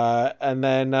 yeah. And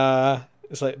then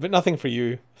it's like, but nothing for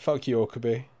you. Fuck you,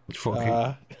 Okabe. Fuck you.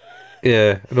 Uh,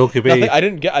 Yeah, and nothing. Okabe. I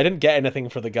didn't get anything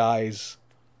for the guys.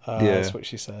 Yeah, That's what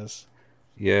she says.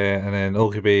 yeah, and then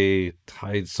Okabe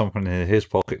hides something in his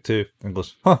pocket too, and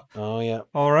goes, "Huh, Oh yeah.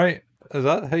 all right. Is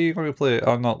that how you're going to play it?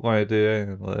 I'm not going to do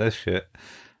anything like this shit."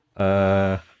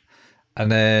 Uh,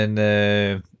 and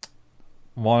then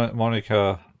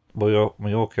Monica,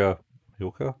 Moika.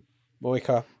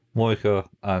 Monica,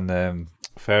 and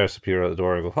Ferris appear at the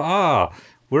door and go, "Ah,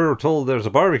 we're told there's a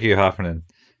barbecue happening,"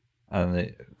 and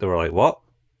they were like, "What?"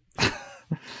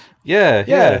 Yeah,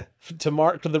 Yeah, to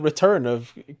mark the return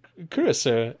of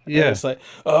Kurisu. yeah. And it's like,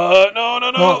 no,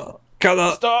 Oh, cut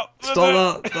that! stop.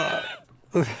 Stop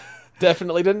that!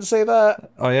 Definitely didn't say that.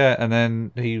 Oh yeah, and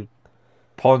then he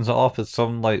pawns it off as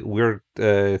some like weird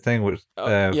thing, which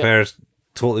Yeah, Ferris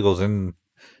totally goes in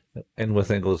with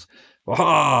it and goes,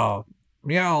 "Ah,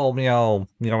 meow, meow,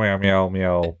 meow, meow, meow, meow,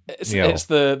 meow." it's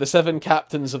the seven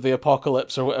captains of the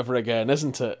apocalypse or whatever again,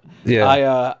 isn't it?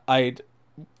 I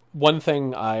one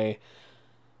thing I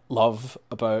love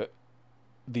about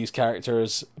these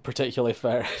characters, particularly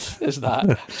Ferris, is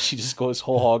that she just goes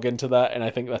whole hog into that, and I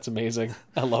think that's amazing.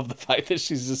 I love the fact that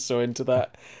she's just so into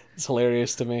that. It's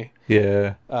hilarious to me.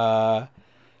 Yeah.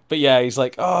 But yeah, he's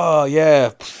like, oh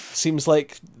yeah, seems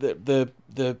like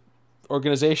the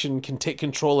organization can take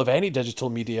control of any digital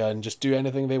media and just do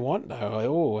anything they want now.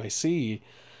 Oh, I see.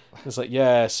 It's like,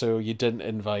 yeah, so you didn't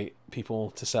invite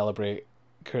people to celebrate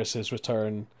Kurisu's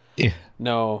return. Yeah.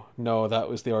 No, that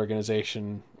was the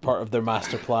organization, part of their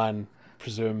master plan,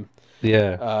 presume.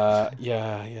 Yeah.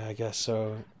 Yeah, I guess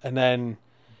so. And then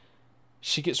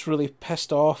she gets really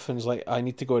pissed off and is like, I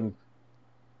need to go and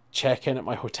check in at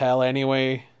my hotel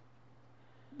anyway.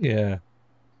 Yeah.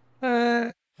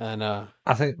 And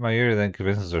I think Mayuri then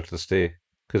convinces her to stay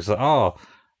because, oh,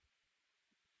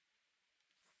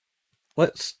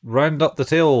 let's round up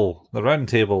the round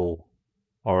table,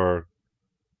 or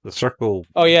the circle.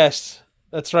 oh yes,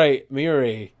 that's right,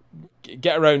 Miuri.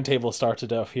 Get a round table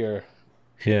started up here.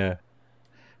 Yeah.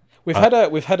 We've had a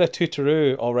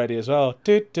tutoroo already as well.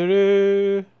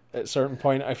 Tutoroo at a certain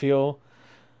point, I feel,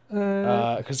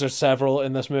 because there's several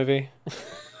in this movie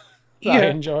that I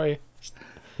enjoy.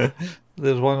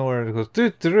 There's one where it goes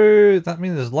doo-doo-doo. That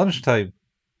means it's lunchtime.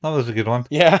 That was a good one.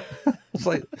 Yeah. It's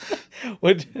like,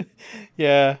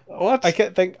 yeah. what? I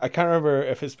can't remember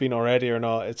if it's been already or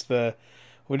not. It's the,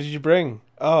 what did you bring?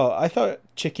 Oh, I thought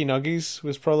chicky nuggies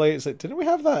was probably. It's like, didn't we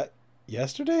have that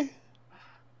yesterday?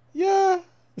 Yeah.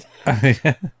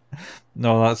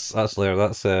 No, that's later.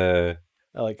 That's I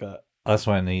like that. That's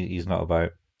when he's not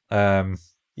about.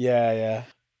 Yeah.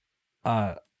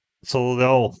 So they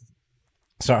all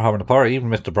start having a party. Even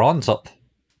Mr. Braun's up.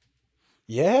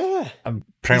 Yeah. I'm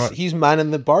he's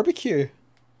manning the barbecue.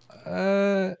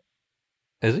 Is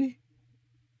he?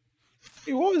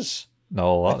 He was.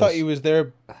 No, I thought he was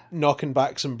there knocking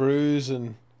back some brews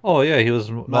and. Oh yeah, he was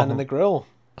manning the grill.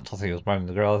 I don't think it was manning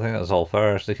the grill. I think that was all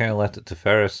Ferris. They kind of left it to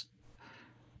Ferris.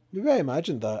 Maybe I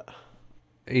imagined that.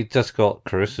 He just got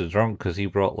Kurisu drunk because he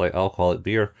brought like alcoholic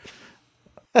beer.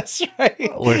 That's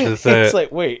right. Which is it's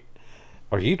like, wait,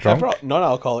 are you drunk? I brought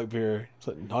non-alcoholic beer. It's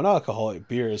like, non-alcoholic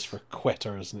beer is for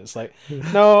quitters, and it's like,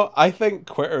 no, I think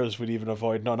quitters would even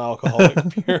avoid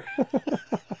non-alcoholic beer.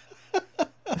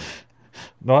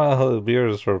 Non-alcoholic beer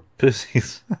is for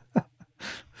pussies.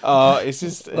 Oh, it's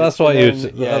just that's why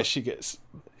you. Yeah, she gets.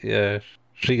 Yeah,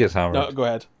 she gets hammered. No, go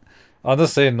ahead. I'm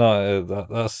just saying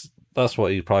that's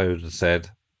what you probably would have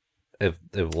said if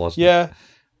it wasn't. Yeah.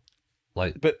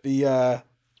 Like, but the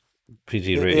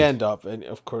PG rated. They end up, and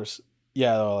of course,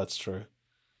 yeah, well, that's true.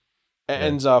 It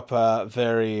ends up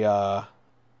very.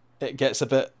 It gets a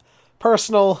bit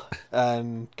personal,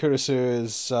 and Kurisu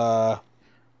is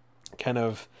kind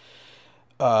of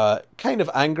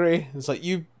angry. It's like,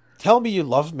 you tell me you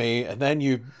love me, and then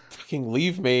you fucking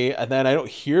leave me, and then I don't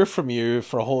hear from you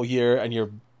for a whole year, and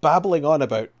you're babbling on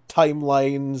about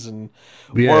timelines and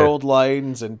world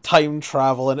lines and time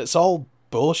travel, and it's all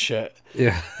bullshit.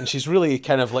 Yeah. And she's really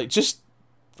kind of like just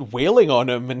wailing on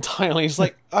him entirely. He's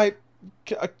like, I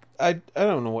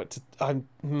don't know what to.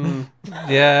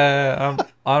 Yeah,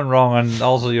 I'm wrong, and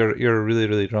also you're really,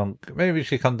 really drunk. Maybe you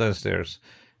should come downstairs.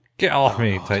 Get off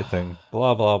me, type thing.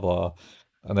 Blah blah blah.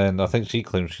 And then I think she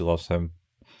claims she loves him,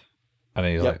 and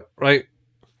he's like, right,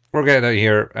 we're getting out of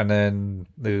here. And then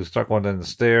they start going down the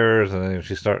stairs, and then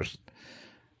she starts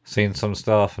saying some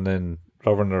stuff, and then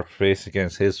rubbing her face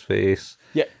against his face.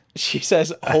 Yeah, she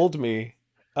says, hold me,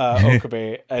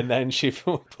 Okabe, and then she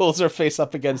pulls her face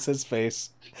up against his face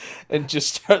and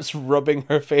just starts rubbing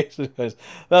her face and goes,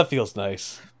 that feels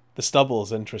nice. The stubble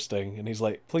is interesting. And he's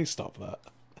like, please stop that.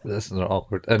 This is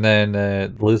awkward. And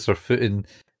then lose her footing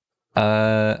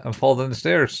and fall down the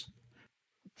stairs.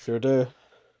 Sure do.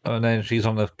 And then she's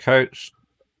on the couch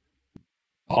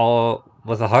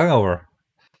with a hangover.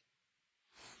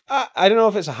 I don't know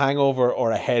if it's a hangover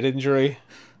or a head injury.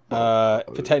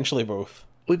 Potentially both.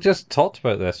 We just talked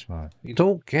about this, man. You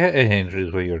don't get head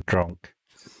injuries when you're drunk.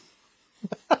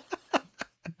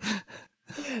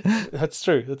 That's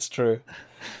true.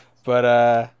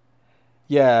 But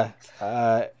yeah.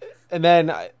 And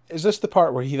then is this the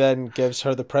part where he then gives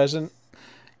her the present?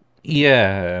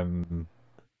 Yeah,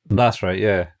 that's right.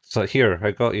 Yeah. So here,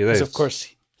 I got you this. Of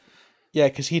course, yeah,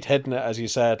 because he'd hidden it, as you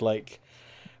said. Like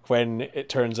when it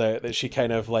turns out that she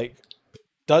kind of like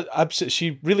does.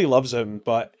 She really loves him,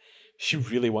 but she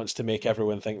really wants to make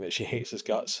everyone think that she hates his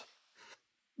guts.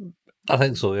 I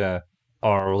think so. Yeah,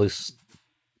 or at least,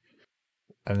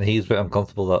 and he's a bit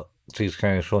uncomfortable that she's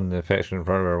kind of showing the affection in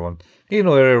front of everyone. You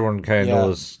know, everyone kind of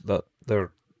knows that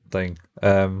their thing.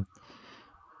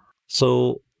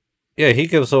 So yeah, he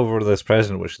gives over this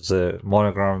present, which is a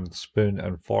monogrammed spoon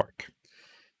and fork.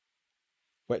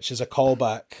 which is a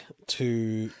callback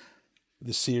to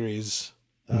the series.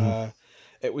 Mm-hmm.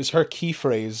 It was her key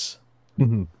phrase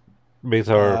Mm-hmm. Made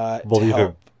her to believe him.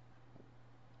 help.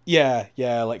 Yeah,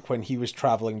 yeah, like when he was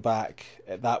traveling back,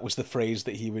 that was the phrase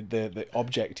that he would, the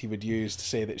object he would use to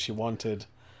say that she wanted,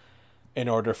 in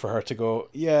order for her to go,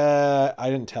 yeah, I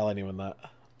didn't tell anyone that.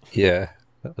 Yeah,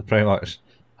 pretty much.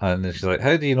 And then she's like,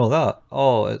 "How do you know that?"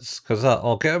 Oh, it's because that.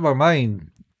 Oh, get out of my mind,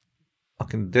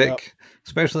 fucking Yep, dick.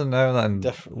 Especially now that I'm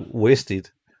different. wasted.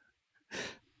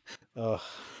 Ugh,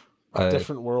 Uh,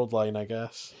 different world line, I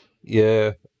guess.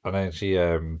 yeah, and then she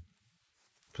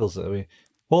pulls it away.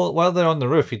 Well, while they're on the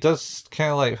roof, he does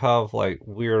kind of like have like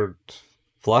weird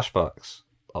flashbacks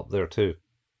up there too.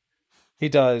 He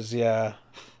does, yeah.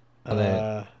 And then,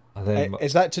 Uh, and then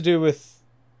is that to do with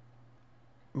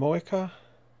Moeka?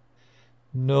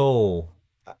 no,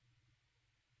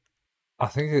 I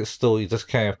think it's still he just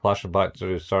kind of flashing back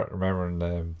to start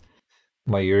remembering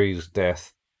Mayuri's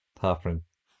death happening.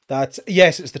 That's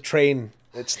yes, it's the train.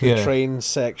 It's the Yeah, train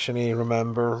section. I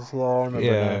remember. Oh, I remember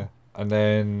now. yeah, and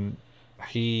then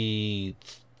he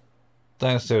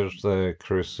downstairs the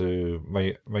Kurisu,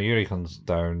 Mayuri comes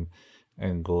down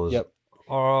and goes, Yep,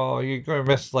 "Oh, you're gonna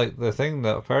miss like the thing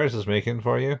that Paris is making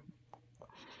for you."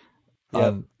 yep.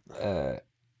 And uh,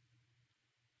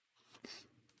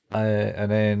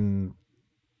 and then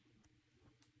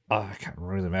I can't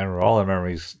really remember all I remember.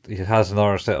 He has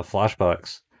another set of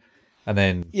flashbacks, and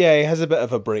then Yeah, he has a bit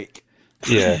of a break.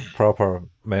 yeah, proper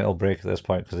mental break at this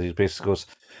point because he basically goes,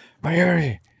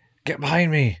 "Mayuri, get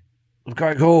behind me! I've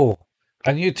got to go."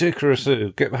 And you too,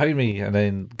 Kurisu, get behind me, and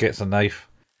then gets a knife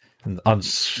and Yep.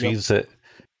 unsheathes it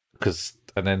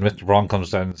and then Mr. Braun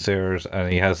comes downstairs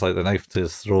and he has like the knife to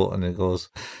his throat and he goes,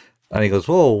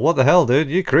 "Whoa, what the hell, dude?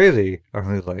 You crazy?"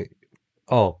 And he's like,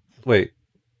 "Oh, wait."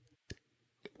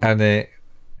 And it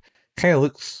kind of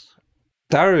looks.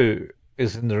 Daru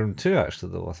is in the room too,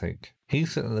 actually, though, I think.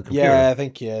 He's sitting in the Yeah, computer. I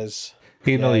think he is.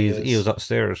 You know, Yeah, he he was is.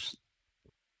 upstairs.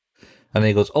 And then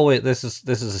he goes, "Oh, wait, this is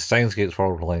the Steins Gate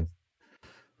forward line,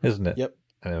 isn't it?" Yep.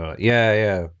 And they were like, "Yeah,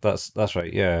 yeah, that's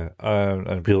right, yeah."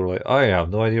 And people were like, "I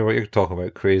have no idea what you're talking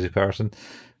about, crazy person."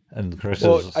 And Chris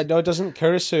Well, is, I know. Doesn't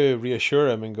Kurisu reassure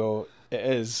him and go, "It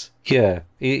is," yeah,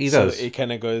 he so that does. he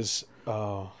kind of goes,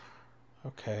 "Oh,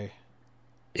 okay."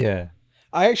 Yeah.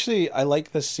 I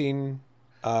like this scene,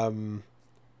 um,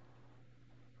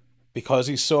 because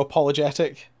he's so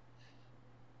apologetic.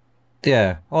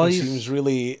 Yeah. Oh, He seems he's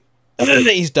really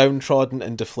he's downtrodden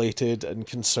and deflated and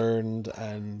concerned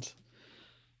and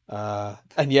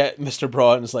yet Mr.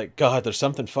 Braun's like, God, there's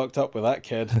something fucked up with that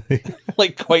kid.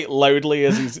 Like quite loudly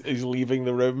as he's leaving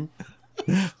the room.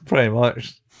 pretty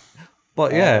much.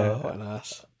 But What yeah, an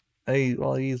ass.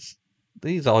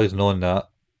 he's always known that.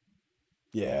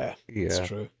 Yeah, it's Yeah.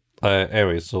 true.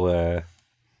 Anyway, so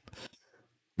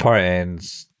part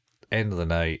ends. End of the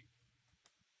night.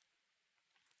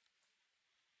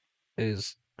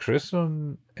 Is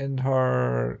Kristen in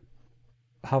her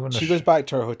having a She goes back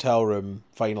to her hotel room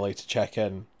finally to check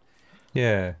in.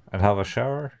 yeah and have a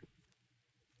shower?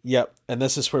 Yep, and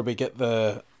this is where we get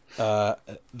uh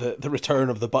the return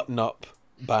of the button up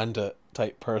bandit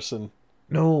type person.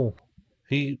 No,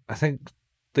 I think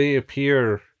they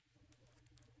appear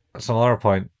at some other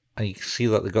point, and you can see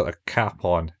that they got a cap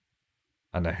on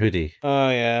and a hoodie. Oh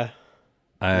yeah.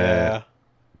 Uh, Yeah.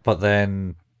 but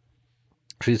then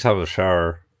she's having a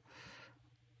shower.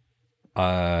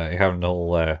 You have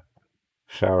no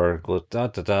shower. Goes da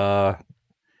da da.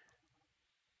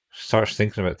 Starts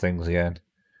thinking about things again.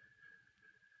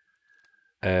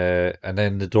 And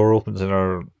then the door opens in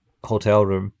her hotel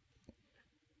room,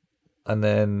 and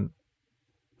then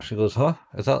she goes, "Huh?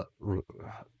 Is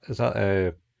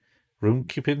that room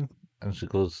keeping?" And she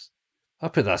goes, "I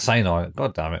put that sign on it.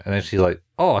 God damn it!" And then she's like,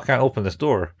 "Oh, I can't open this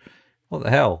door. What the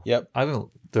hell? Yep.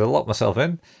 Did I lock myself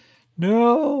in?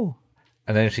 No."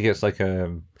 And then she gets like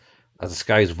a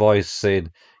disguised voice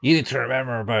saying, "You need to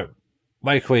remember about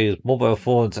microwaves, mobile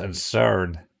phones, and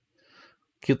CERN.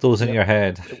 Keep those in Yep. your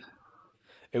head."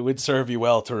 It would serve you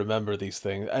well to remember these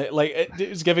things. It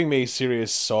was giving me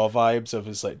serious Saw vibes of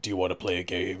his like, do you want to play a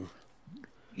game?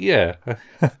 Yeah,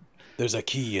 There's a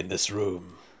key in this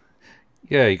room.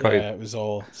 yeah. You Yeah, it was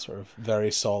all sort of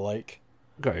very Saw like.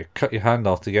 got to cut your hand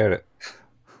off to get it.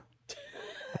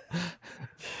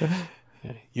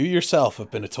 You yourself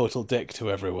have been a total dick to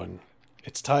everyone.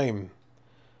 It's time.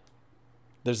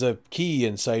 There's a key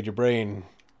inside your brain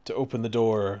to open the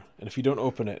door, and if you don't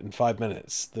open it in 5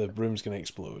 minutes, the room's gonna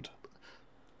explode.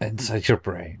 Inside your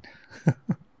brain.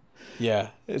 Yeah,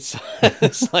 it's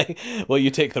it's like, well,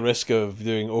 you take the risk of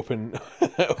doing open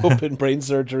brain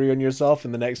surgery on yourself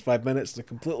in the next 5 minutes in a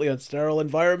completely unsterile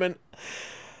environment,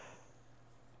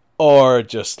 or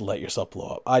just let yourself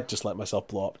blow up. I'd just let myself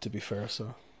blow up, to be fair.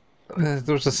 So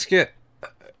There's a skit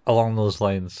along those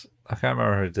lines. I can't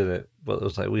remember who did it, but it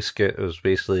was like we skit. It was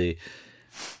basically,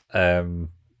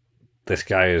 this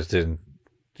guy is doing,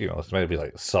 it's meant to be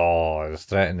like Saw, is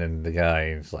threatening the guy.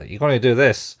 And it's like, you're going to do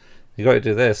this, you got to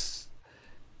do this,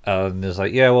 and it's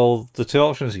like, yeah, well, the two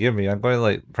options you give me, I'm going to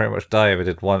like pretty much die if I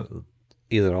did one,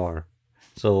 either or.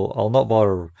 So I'll not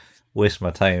bother waste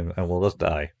my time, and we'll just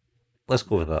die. Let's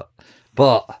go with that.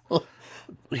 But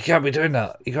you can't be doing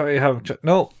that. You got to have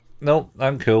no.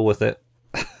 I'm cool with it.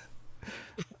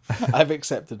 I've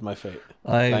accepted my fate.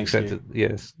 I Thanks, accepted.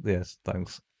 Yes,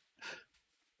 thanks.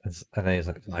 And then he's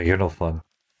like, "Oh, you're no fun."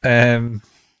 Um.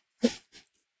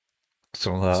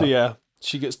 So yeah,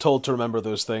 she gets told to remember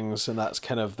those things, and that's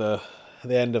kind of the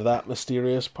end of that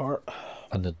mysterious part.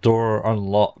 And the door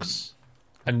unlocks,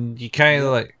 and you kind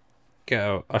of like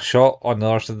get a shot on the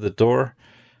other side of the door,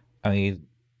 and you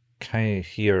kind of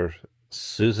hear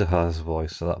Suzuha's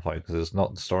voice at that point because it's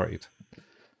not distorted.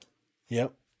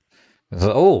 Yep. It's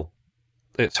like, oh,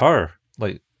 it's her.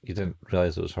 Like, you didn't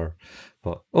realize it was her,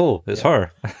 but oh, it's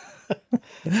her.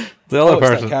 The other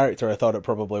person, that character, I thought it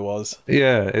probably was.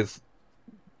 Yeah, it's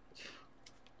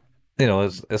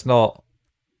it's not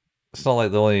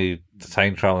like the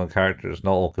time traveling character is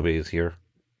not Okabe is here.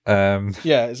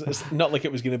 Yeah, it's not like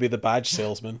it was going to be the badge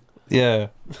salesman. Yeah,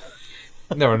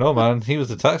 never know, man. He was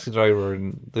the taxi driver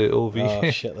in the OV.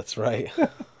 Oh shit, that's right.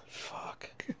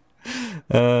 Fuck.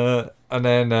 And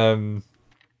then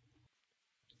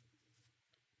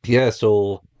yeah.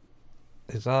 So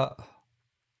is that?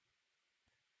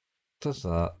 Does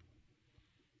that?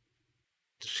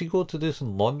 Does she go to do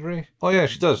some laundry? Oh yeah,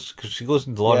 she does, because she goes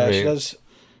into laundry. Yeah, she does.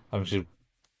 And she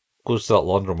goes to that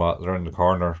laundromat around the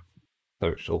corner,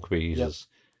 which Okabe uses,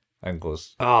 and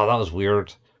goes, "Oh, that was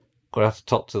weird. Gonna have to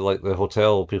talk to like the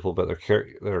hotel people about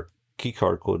their key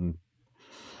card coding."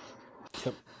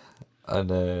 Yep. And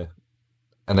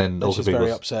then Okabe she's very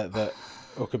goes, upset that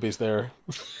Okabe's there.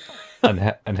 and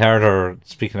heard her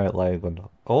speaking out loud, going,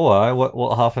 "Oh,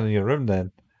 what happened in your room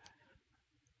then?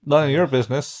 None of your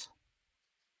business."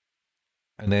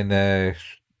 And then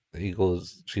she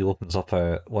opens up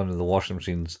one of the washing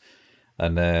machines,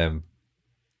 and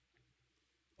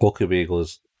Okabe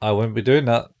goes, "I wouldn't be doing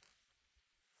that."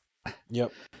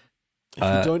 Yep. If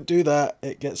you don't do that,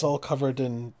 it gets all covered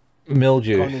in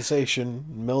mildew, condensation,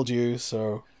 mildew.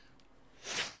 So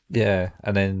yeah,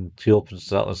 and then she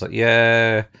opens it up and it's like,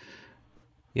 yeah,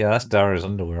 that's Dara's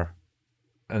underwear.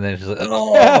 And then she's like,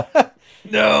 "Oh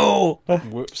no!"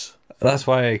 Whoops. That's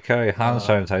why I carry hand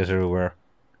sanitizer everywhere.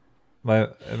 I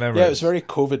remember. Yeah, it was very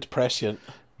COVID prescient.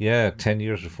 Yeah, 10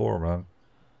 years before, man.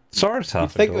 Sorry, it's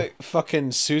happened. I think that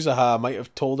fucking Suzuha might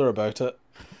have told her about it.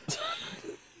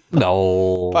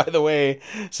 No. By the way,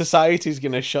 society's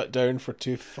gonna shut down for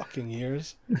 2 fucking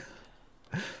years.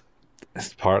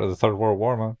 It's part of the Third World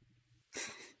War, man.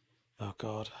 Oh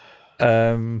god.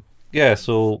 Yeah.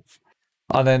 So,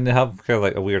 and then they have kind of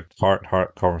like a weird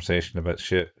heart conversation about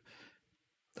shit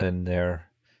in there.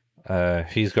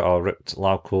 He's got a ripped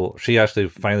lab coat. She actually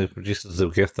finally produces the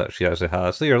gift that she actually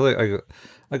has. So, look,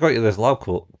 I got you this lab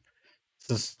coat.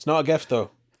 It's not a gift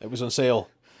though. It was on sale.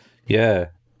 Yeah,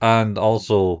 and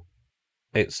also,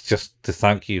 it's just to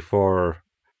thank you for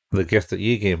the gift that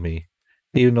you gave me,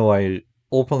 even though I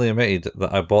openly admitted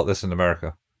that I bought this in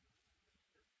America.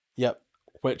 Yep,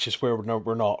 which is where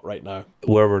we're not right now.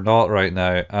 Where we're not right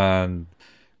now, and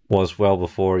was well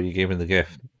before you gave me the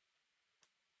gift.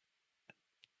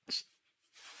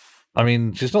 I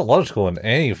mean, she's not logical in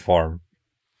any form.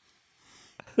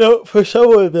 No, for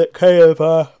someone that kind of,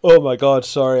 oh my god,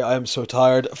 sorry, I am so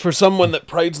tired. For someone that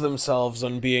prides themselves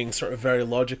on being sort of very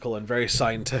logical and very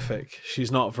scientific,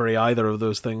 she's not very either of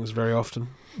those things very often.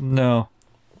 No.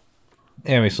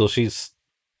 Anyway, so she's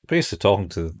basically talking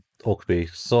to Okabe,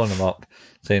 sewing him up,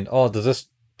 saying, "Oh, there's this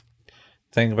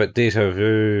thing about Déjà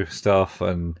Vu stuff,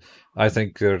 and I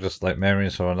think they're just like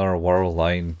memories from another world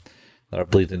line that are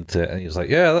bleeding into it." And he's like,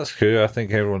 "Yeah, that's cool. I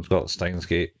think everyone's got Steins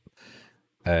Gate.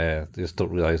 They just don't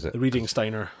realize it. The reading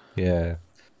Steiner. Yeah,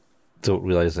 don't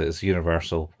realize that it's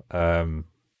universal." And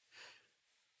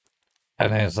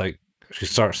then it's like she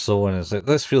starts sewing. And it's like,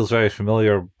 this feels very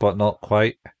familiar, but not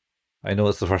quite. I know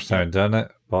it's the first time I've done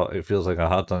it, but it feels like I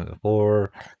had done it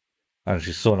before. And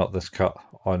she's sewing up this cut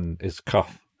on his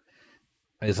cuff.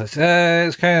 And he's like,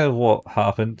 it's kind of what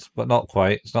happened, but not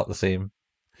quite. It's not the same.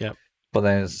 Yep. But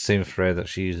then it's the same thread that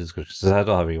she uses, because she says, "I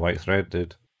don't have any white thread,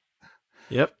 dude."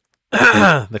 Yep.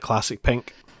 The classic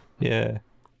pink. Yeah.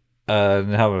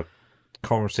 And they have a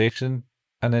conversation,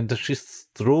 and then does she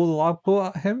throw the lab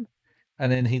coat at him?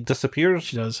 And then he disappears?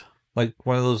 She does. Like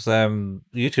one of those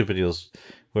YouTube videos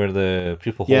where the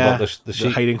people hold up the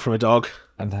sheet. Hiding from a dog.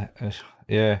 And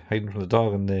hiding from the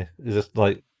dog, and they just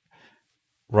like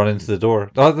run into the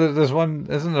door. Oh, there's one,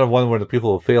 isn't there one where the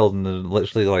people have failed and they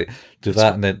literally like do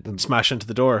that and then smash into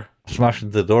the door. Smash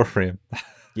into the door frame.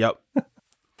 Yep.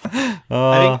 I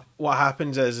think what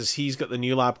happens is he's got the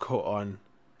new lab coat on,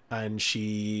 and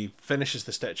she finishes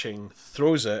the stitching,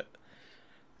 throws it,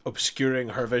 obscuring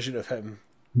her vision of him,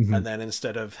 and then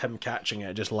instead of him catching it,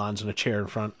 it just lands on a chair in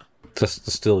front. Just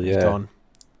still, yeah. Gone.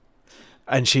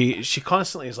 And she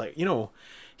constantly is like,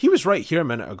 he was right here a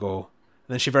minute ago.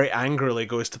 And then she very angrily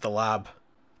goes to the lab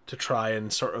to try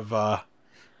and sort of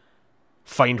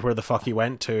find where the fuck he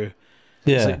went to.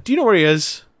 Yeah. She's like, do you know where he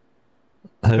is?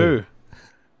 Who?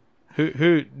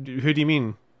 Who do you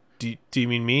mean? Do you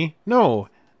mean me? No,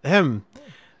 him.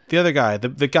 The other guy.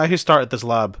 The guy who started this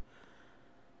lab.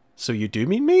 So you do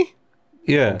mean me?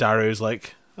 Yeah. And Daru's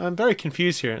like, I'm very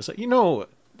confused here. It's like,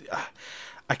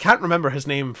 I can't remember his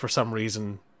name for some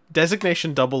reason.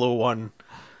 Designation 001.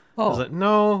 I was like,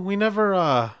 no, we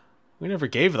never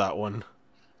gave that one.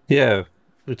 Yeah,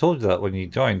 we told you that when you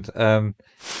joined. And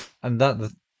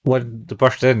that when they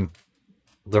burst in,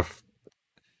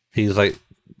 he's like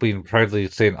being proudly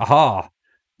saying, "Aha!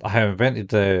 I have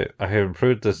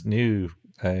improved this new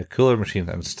cooler machine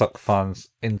and stuck fans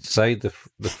inside the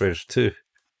fridge too."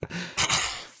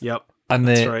 Yep, and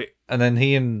that's right. And then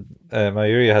he and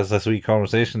Mayuri has this wee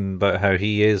conversation about how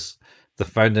he is the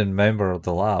founding member of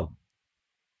the lab.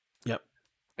 Yep.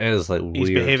 It is like He's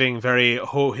weird. behaving very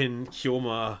Hohin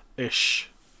Hyoma-ish.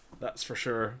 That's for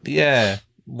sure. Yeah,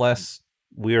 less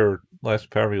weird, less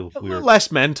pervy, weird.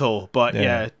 Less mental, but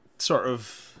yeah, sort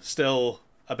of still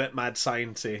a bit mad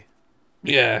sciencey.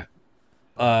 Yeah.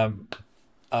 And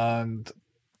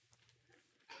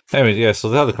anyway, yeah, so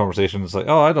they had the conversation. It's like,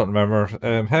 oh, I don't remember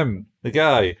him, the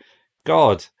guy,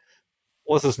 God,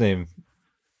 what's his name?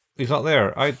 He's not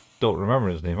there. I don't remember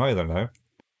his name either now.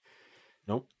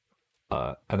 Nope.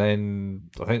 And then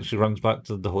I think she runs back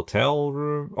to the hotel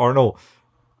room, or no,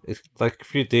 it's like a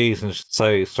few days, and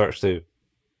she starts to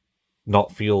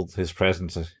not feel his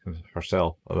presence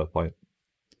herself at that point.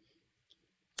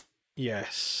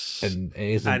 Yes. And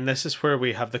this is where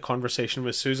we have the conversation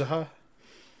with Suzuha.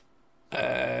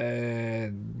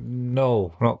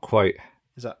 No, not quite.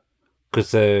 Is that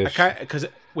because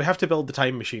we have to build the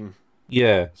time machine?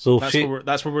 Yeah, so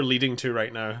that's where we're leading to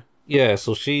right now. Yeah,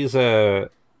 so she's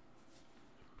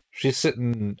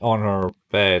sitting on her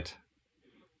bed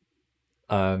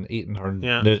and eating her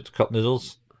cup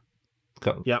noodles,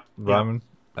 ramen.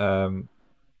 And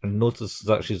notice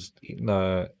that she's eating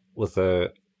with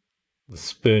the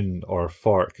spoon or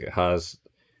fork. It has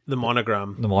the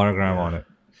monogram on it,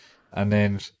 and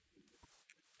then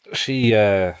she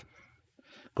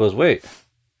goes, "Wait,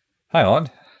 hang on,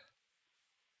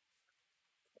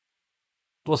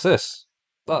 what's this?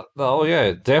 Oh yeah,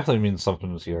 it definitely means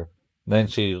something was here." And then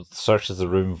she searches the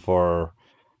room for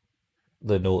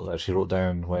the note that she wrote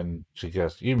down when she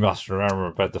goes, "You must remember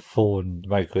about the phone,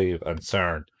 microwave, and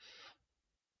CERN."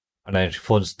 And then she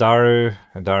phones Daru,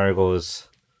 and Daru goes,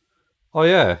 "Oh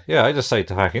yeah, I decided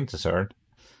to hack into CERN."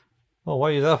 "Oh,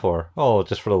 what are you there for?" "Oh,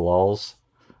 just for the lols."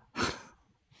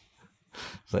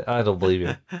 It's like, I don't believe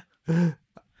you.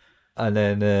 And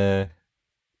then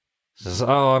she says,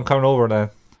 "Oh, I'm coming over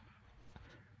then."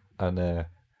 And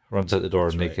runs out the door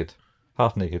naked.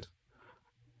 Half naked.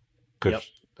 Good. Yep.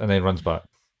 And then runs back.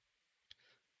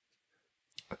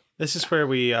 This is where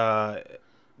we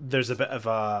there's a bit of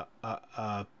a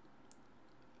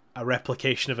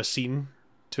replication of a scene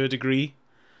to a degree,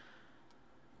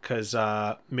 because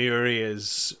Mayuri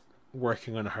is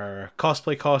working on her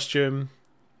cosplay costume.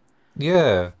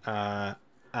 Yeah.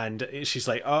 And she's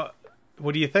like, "Oh,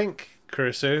 what do you think,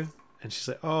 Kurisu?" And she's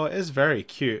like, "Oh, it is very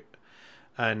cute."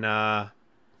 And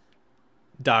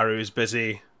Daru's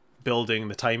busy building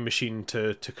the time machine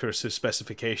to Kurisu's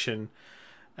specification.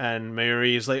 And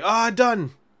Mayuri is like,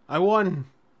 done! I won!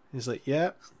 He's like,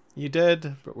 yeah, you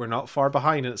did, but we're not far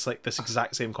behind. And it's like this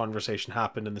exact same conversation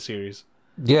happened in the series.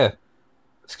 Yeah.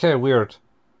 It's kind of weird.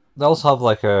 They also have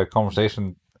like a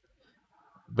conversation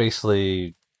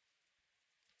basically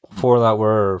for that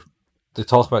where they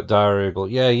talk about Daru, go,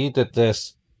 "Yeah, you did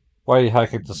this. Why are you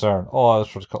hacking the CERN?" "Oh,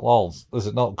 that's for lols. Is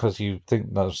it not because you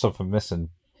think there's something missing?"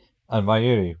 "And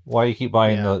Mayuri, why you keep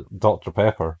buying the Dr.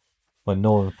 Pepper when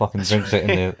no one fucking drinks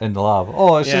it in the lab?"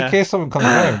 "Oh, it's in case someone comes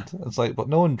around." It's like, but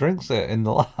no one drinks it in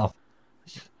the lab.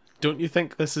 don't you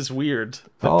think this is weird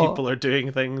that Oh, people are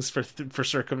doing things for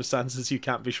circumstances you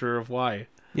can't be sure of why?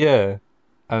 yeah.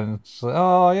 And it's like,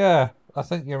 oh, yeah, I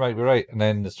think you might be right. And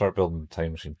then they start building the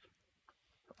time machine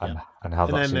Yep. and have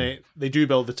And that then scene. they do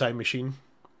build the time machine.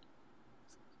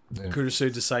 Yeah.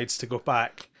 Kurisu decides to go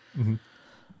back Hmm.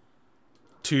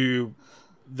 to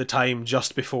the time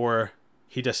just before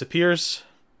he disappears.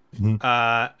 Hmm.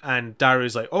 And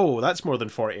Daru's like, oh, that's more than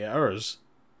 48 hours.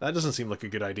 That doesn't seem like a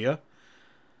good idea.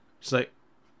 She's like,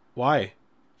 why?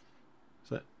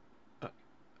 She's like,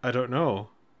 I don't know.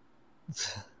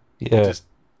 It Yeah. just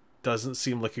doesn't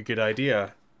seem like a good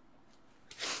idea.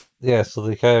 Yeah, so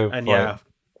they kind of And like yeah,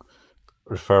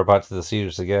 refer back to the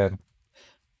series again.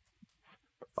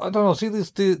 I don't know, see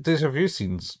these deja vu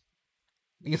scenes.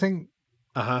 You think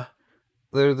uh huh.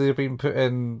 they've been put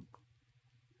in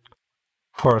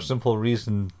for a simple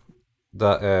reason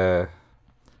that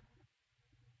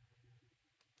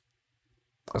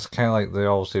it's kind of like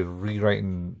they're obviously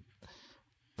rewriting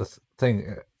the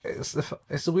thing.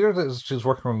 It's weird that she's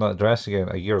working on that dress again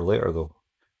a year later though.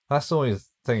 That's the only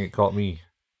thing that caught me.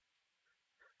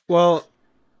 Well,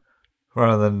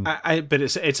 Rather than but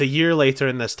it's a year later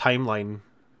in this timeline,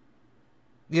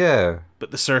 yeah,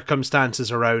 but the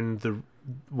circumstances around the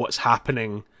what's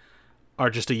happening are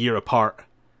just a year apart.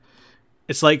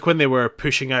 It's like when they were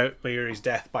pushing out Mayuri's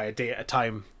death by a day at a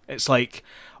time. It's like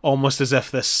almost as if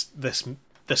this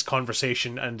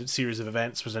conversation and series of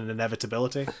events was an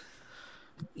inevitability.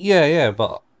 yeah,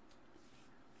 but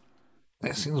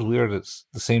it seems weird. It's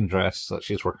the same dress that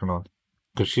she's working on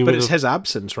because she But would it's have. his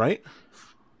absence, right?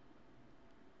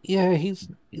 Yeah, he's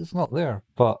not there,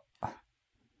 but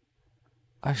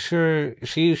I'm sure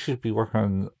she should be working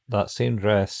on that same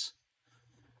dress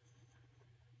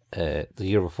the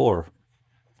year before.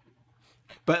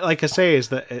 But like I say, is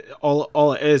that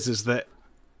all it is that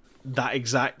that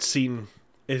exact scene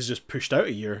is just pushed out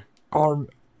a year. Or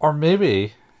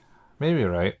maybe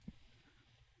right.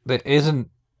 It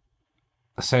isn't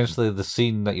essentially the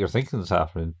scene that you're thinking is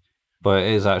happening, but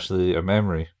it is actually a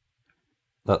memory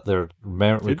that they're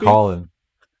Could be, recalling.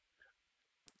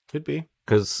 could be.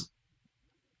 Because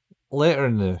later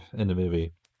in the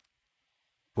movie,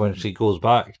 when she goes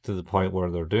back to the point where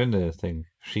they're doing the thing,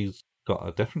 she's got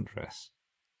a different dress.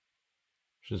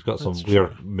 She's got some That's true.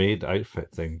 weird maid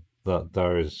outfit thing that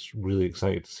Dara is really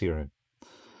excited to see her in.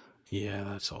 Yeah,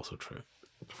 that's also true.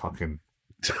 Fucking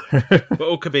But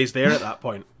Okabe's there at that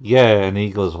point. yeah, and he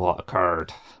goes, "What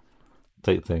occurred?"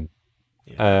 type thing.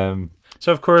 Yeah. Um,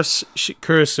 So of course,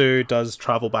 Kurisu does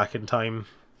travel back in time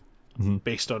mhm.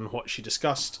 based on what she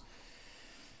discussed,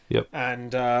 Yep.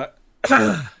 and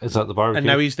Is that the barbecue? and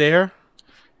now he's there.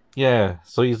 Yeah,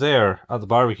 so he's there at the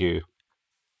barbecue,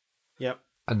 Yep.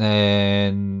 and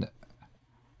then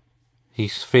he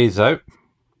fades out.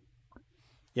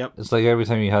 Yep. It's like every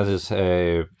time he has his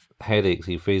headaches,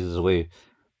 he phases away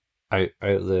out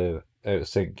of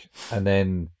sync, and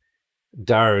then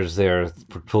Dara's there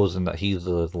proposing that he's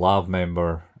the lab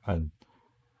member and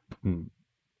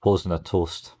posing a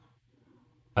toast,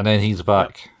 and then he's Yep.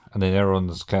 back, and then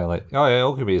everyone's kind of like, "Oh yeah,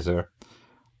 Okabe's there,"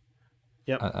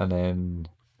 Yep. and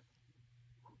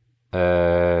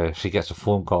then she gets a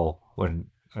phone call from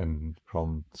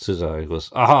Suzumiya. He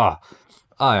goes, "Aha!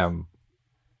 I am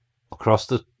across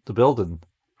the building,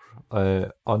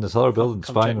 on this other building,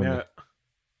 Come check spying me on me. out.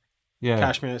 Yeah,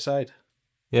 Cash me outside.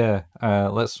 yeah.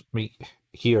 Let's meet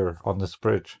here on this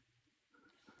bridge."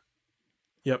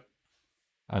 Yep.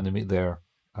 And they meet there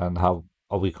and have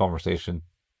a wee conversation.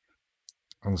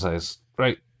 And says,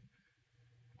 "Right,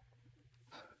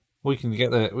 we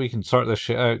can sort this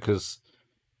shit out because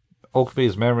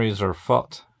Okabe's memories are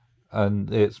fucked,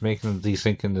 and it's making him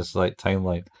desync in this like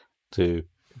timeline to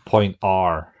point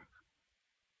R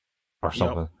or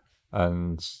something, Yep.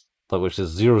 and which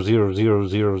is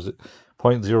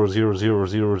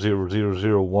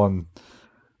 0.00000000001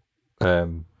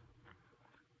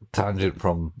 tangent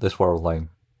from this world line."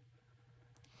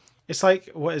 It's like,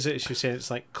 what is it she was saying? It's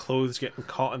like clothes getting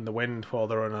caught in the wind while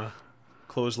they're on a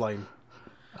clothesline.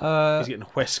 Uh, He's getting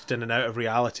whisked in and out of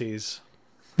realities.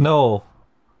 no,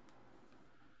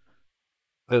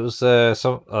 it was a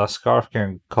scarf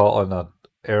getting caught on a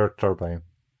air turbine,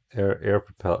 Is that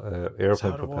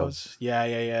airplane what it propelled. was? Yeah.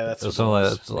 That's It's what it something was.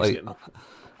 like it's He's like getting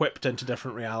whipped into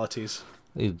different realities.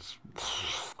 he's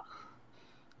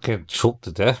getting choked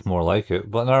to death, more like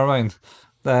it. But never mind.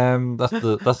 That's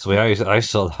the way I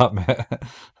saw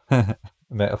that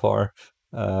metaphor.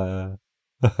 Uh,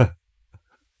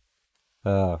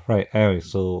 right. Anyway,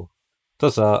 so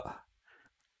does that,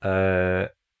 and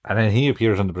then he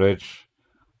appears on the bridge,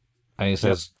 and he Yep.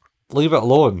 says, "Leave it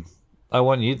alone. I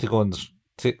want you to go and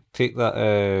take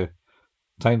that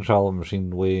time travel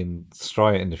machine away and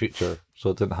destroy it in the future, so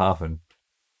it didn't happen.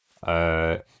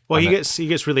 Well, and he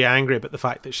gets really angry about the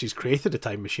fact that she's created a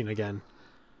time machine again.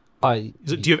 Do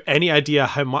you have any idea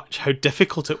how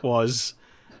difficult it was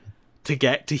to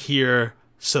get to here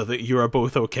so that you are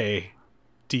both okay?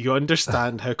 Do you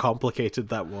understand how complicated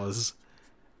that was?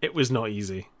 It was not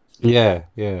easy. Yeah.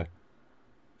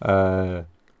 But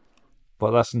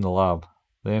that's in the lab.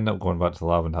 They end up going back to the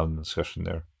lab and having a discussion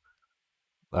there.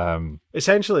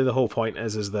 Essentially, the whole point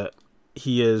is that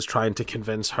he is trying to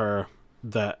convince her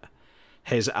that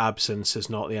his absence is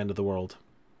not the end of the world.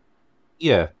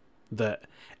 Yeah. That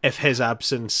if his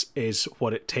absence is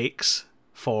what it takes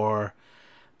for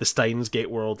the Steins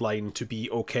Gate World line to be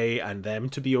okay and them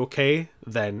to be okay,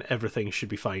 then everything should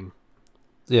be fine.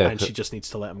 Yeah. And she just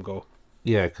needs to let him go.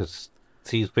 Yeah, because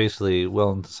he's basically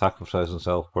willing to sacrifice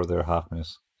himself for their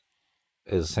happiness.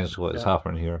 Is essentially what is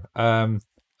happening here.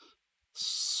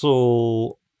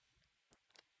 So,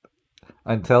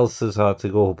 and tells Suzumiya to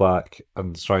go back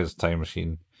and destroy his time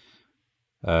machine.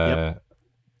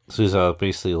 Suzumiya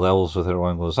basically levels with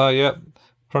everyone and goes, "Oh, yeah,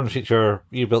 from the future,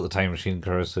 you built the time machine,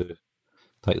 Kurisu,"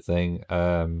 type thing.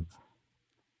 And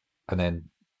then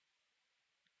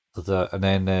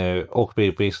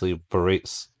Okabe basically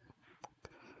berates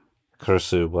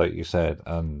Kurisu, like you said,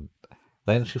 and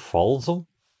then she follows him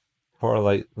for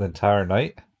like the entire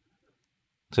night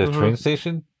to a train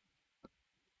station.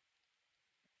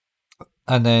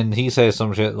 And then he says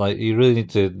some shit like, "You really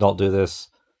need to not do this.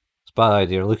 It's a bad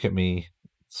idea. Look at me.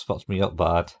 This fucks me up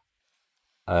bad.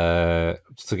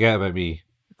 Forget about me.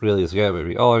 Really, forget about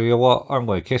me. Oh, you know what? I'm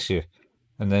going to kiss you."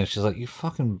 And then she's like, "You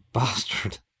fucking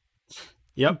bastard.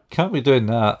 Yep. Can't be doing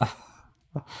that."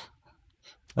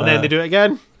 And then they do it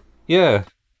again. Yeah.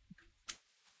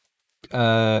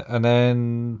 And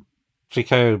then she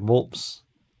kind of mopes,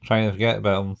 trying to forget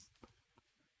about him.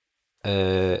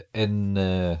 In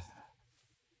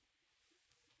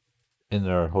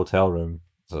their hotel room.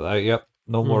 So yep,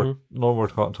 no more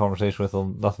conversation with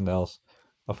him, nothing else.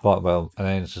 I forgot about him. And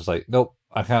then it's just like, nope,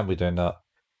 I can't be doing that.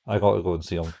 I got to go and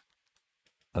see him.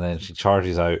 And then she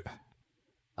charges out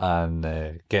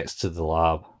and gets to the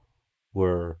lab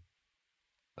where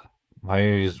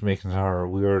Mayu's making her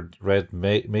weird red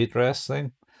maid dress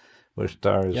thing, which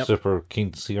Dara is super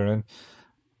keen to see her in,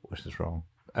 which is wrong.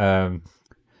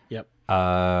 Yep.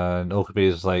 And Okabe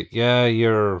is like, "Yeah,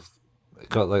 you're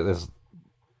got like this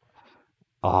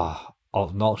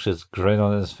obnoxious grin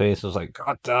on his face." It was like,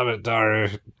 "God damn it,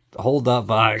 Daru, hold that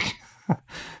back."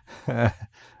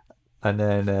 And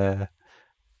then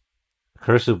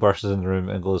Kurisu bursts in the room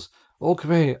and goes,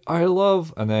 "Okabe, I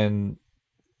love," and then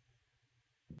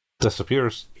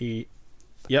disappears.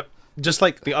 Yep. Just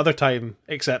like the other time,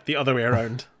 except the other way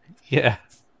around. Yeah.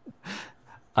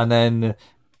 And then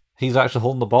he's actually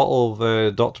holding the bottle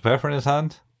of Dr. Pepper in his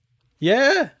hand.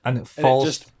 Yeah. And it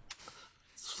falls to the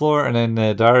floor, and then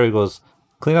Daru goes,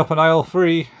 "Clean up on aisle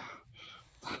 3.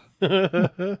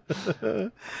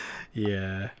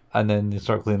 Yeah. And then they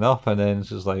start cleaning up, and then it's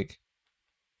just like,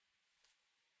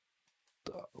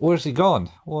 "Where's he gone?"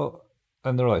 Well,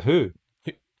 and they're like, "Who?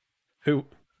 Who?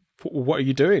 What are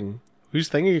you doing? Whose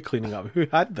thing are you cleaning up? Who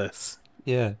had this?"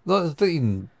 Yeah. No,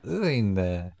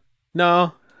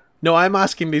 No, I'm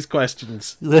asking these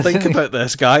questions. Think about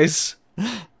this, guys.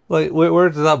 Like, where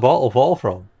did that bottle fall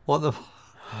from? What the?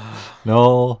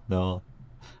 No.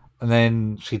 And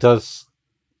then she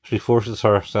forces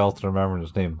herself to remember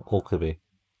his name, Okabe.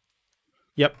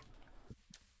 Yep.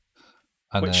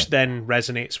 And which then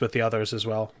resonates with the others as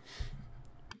well.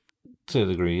 To a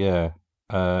degree, yeah.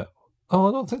 I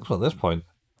don't think so at this point.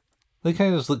 They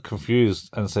kind of just look confused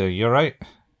and say, "You're right."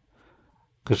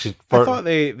 Because she burst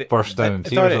down in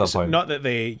tears at that point. Not that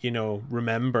they,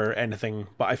 remember anything,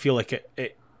 but I feel like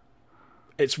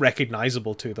it's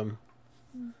recognizable to them.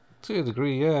 To a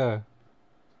degree, yeah.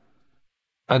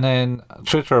 And then,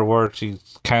 true to her word, she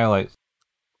kind of like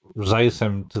resigns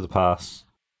him to the past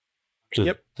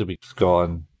to be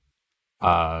gone,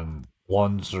 and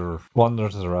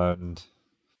wanders around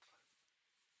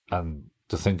and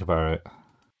to think about it.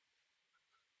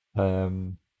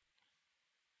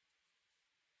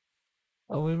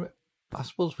 I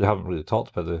suppose we haven't really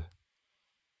talked about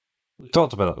we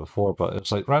talked about it before, but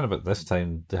it's like round about this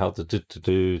time they have the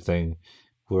do thing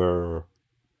where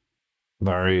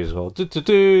Mary is all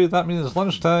do. That means it's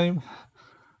lunchtime.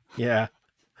 Yeah.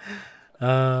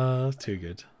 Too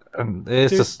good. And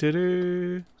it's just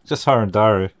her and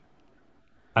Daru.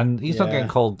 And he's not getting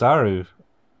called Daru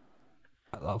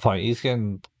at that point. He's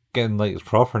getting like his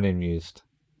proper name used.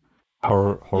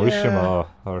 Or Harishima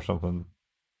or something.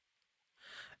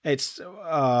 It's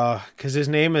because his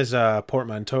name is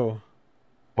portmanteau.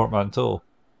 Portmanteau.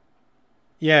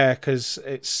 Yeah, because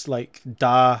it's like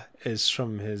Da is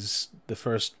from the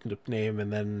first name,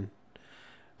 and then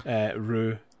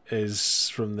Ru is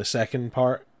from the second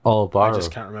part. Oh, I just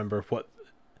Barrow. can't remember what.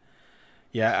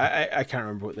 Yeah, I can't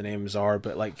remember what the names are,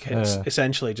 but like it's Uh,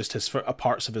 essentially just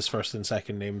parts of his first and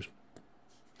second names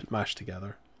mashed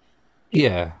together.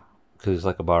 yeah, because it's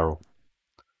like a barrel,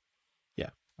 Yeah,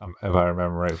 if I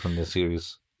remember right from the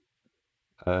series.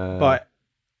 Uh, but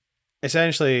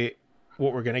essentially,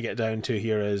 what we're gonna get down to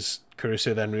here is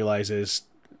Kurisu then realizes,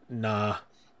 nah,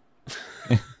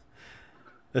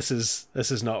 this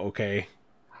is not okay.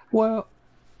 well,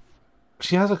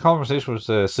 she has a conversation with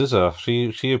SZA.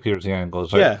 She appears here and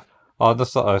goes like, Yeah. "Oh, I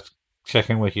just thought I'd check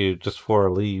in with you just before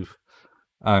I leave,"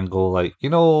 and go like, "You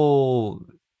know,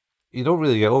 you don't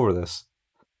really get over this.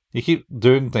 You keep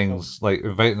doing Oh. things like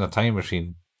inviting a time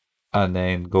machine and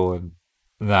then going,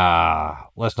 nah,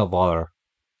 let's not bother,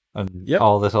 and Yep.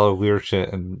 all this other weird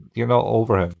shit, and you're not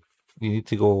over him. You need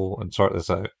to go and sort this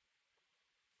out."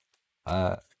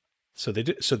 Uh, So they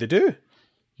do. So they do.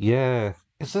 yeah.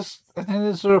 Is this, and then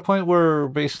is there a point where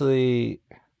basically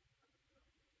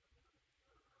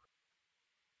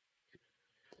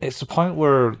it's the point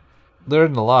where they're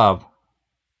in the lab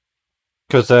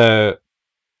because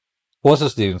what's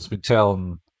his name's been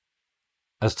telling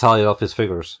has tallied up his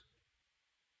figures,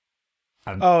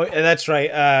 and Oh, that's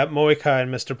right. Moika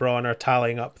and Mr. Braun are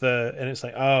tallying up and it's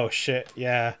like, oh shit,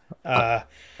 yeah.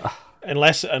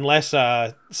 Unless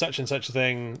such and such a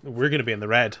thing, we're going to be in the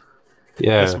red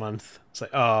this yeah, month. It's like,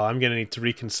 oh, I'm going to need to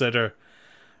reconsider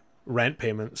rent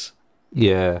payments.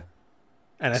 yeah,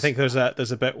 And I think there's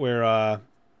a bit where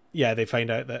yeah, they find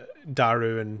out that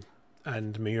Daru and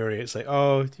Mayuri, it's like,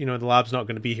 oh, the lab's not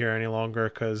going to be here any longer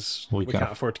because we we can,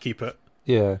 can't afford to keep it.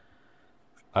 yeah.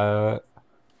 And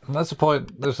that's the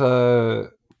point. There's a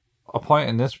point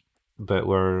in this bit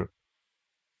where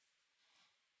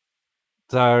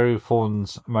Mayuri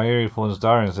phones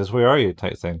Daru and says, "Where are you?"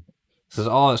 type thing. He says,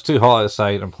 "Oh, it's too hot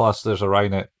outside, and plus there's a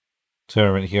Rhinet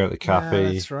tournament here at the Yeah,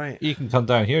 cafe. that's right. You can come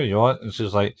down here if you want." And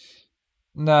she's like,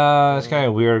 "Nah, it's kind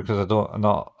of Oh. weird because I've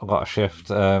got a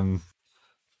shift." And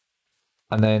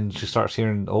then she starts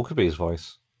hearing Okabe's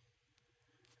voice,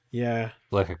 Yeah.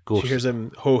 like a She ghost. hears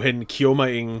him Hohin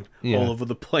Kyomaing all Yeah. over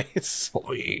the place.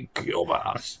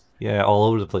 Yeah, all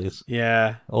over the place.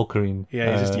 Yeah. Ocarine.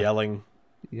 Yeah, he's just yelling.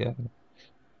 Yeah.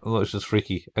 Oh, it's just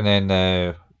freaky. And then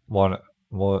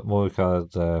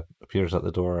Moika appears at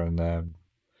the door and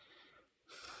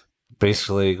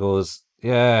basically goes,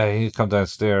 "Yeah, you come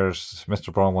downstairs.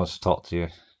 Mr. Braun wants to talk to you."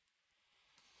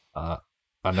 Uh,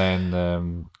 and then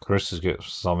Kurisu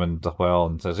gets summoned as well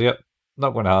and says, "Yep,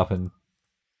 not going to happen.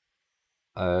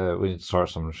 We need to sort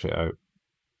some shit out."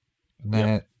 And Yep.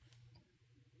 then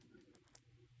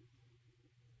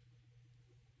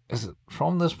is it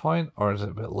from this point or is it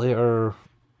a bit later?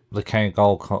 They kind of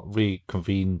all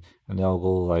reconvene and they all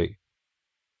go like,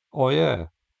 "Oh yeah."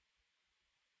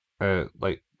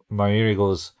 Like Mayuri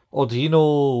goes, "Oh, do you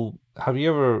know?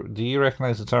 Do you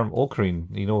recognize the term Ocarine?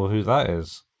 You know who that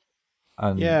is?"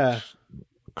 And Yeah.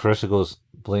 Carissa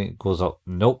goes up,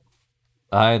 "Nope,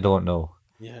 I don't know."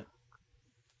 Yeah.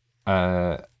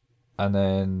 Uh, and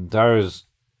then Dara's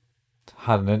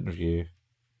had an interview,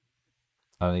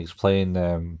 and he's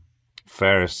playing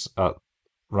Ferris at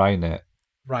Rhinet,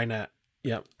 Rhinet.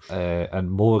 Yep. and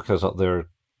Moika's up there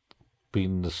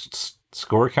being the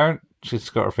score count. She's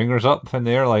got her fingers up in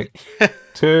the air like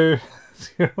 2-0.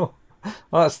 Well,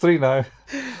 that's 3 now.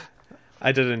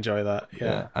 I did enjoy that.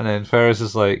 Yeah. And then Ferris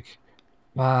is like,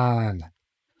 "Man,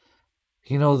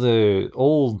 the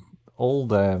old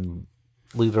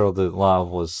leader of the lab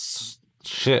was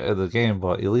shit at the game,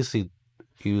 but at least he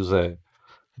was a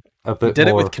He bit did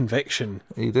it with more. conviction.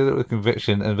 He did it with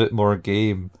conviction and a bit more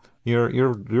game.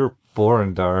 You're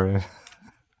boring, Darren."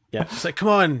 Yeah. It's like, come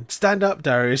on, stand up,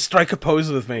 Darius. Strike a pose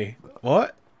with me.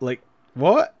 What? Like,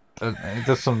 what? And he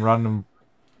does some random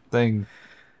thing.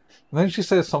 And then she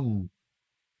says something.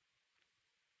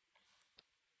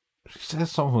 She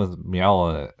says something with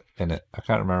meow in it. I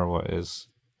can't remember what it is.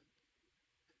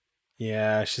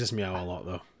 Yeah, she says meow a lot,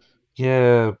 though.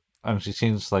 Yeah, and she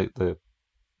seems like the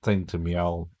thing to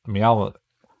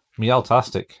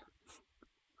meow-tastic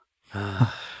or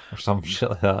some shit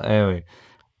like that. Anyway,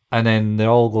 and then they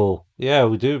all go, "Yeah,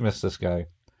 we do miss this guy."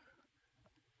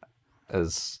 And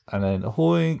then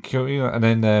hoink, and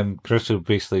then Kurisu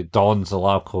basically dons the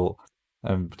lab coat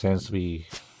and pretends to be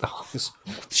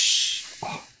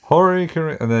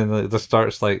hoink, and then like, just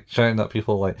starts like shouting at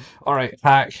people like, "All right,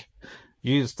 hack,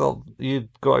 you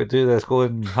got to do this. Go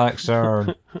and hack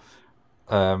CERN."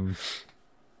 Um,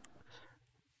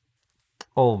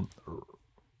 oh,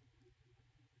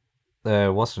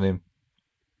 what's her name?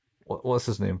 What's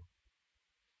his name?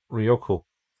 Ryoko.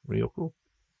 Ryoko?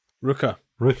 Ruka.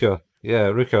 Ruka.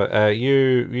 Yeah, Ruka.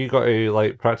 You got to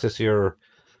like practice your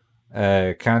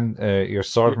your Your,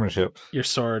 swordsmanship. your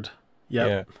sword. Yep.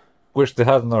 Yeah. Which they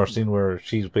had another scene where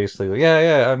she's basically like,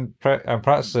 yeah, I'm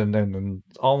practicing and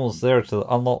almost there to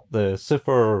unlock the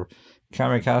super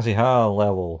kamikaze ha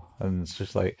level, and it's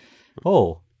just like,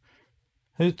 oh,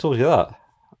 who told you that?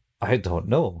 I don't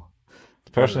know.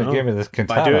 The I don't person who gave know. me this But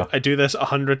katana. I do this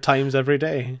 100 times every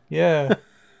day. Yeah.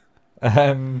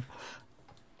 Um.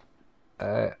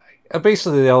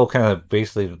 Basically, they all kind of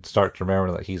basically start to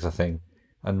remember that he's a thing,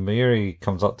 and Mayuri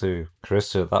comes up to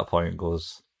Kurisu at that point and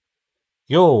goes,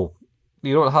 "Yo,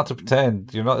 you don't have to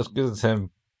pretend. You're not as good as him.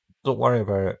 Don't worry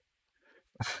about it."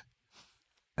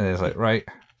 And it's like, right,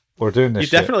 we're doing this You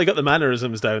shit. definitely got the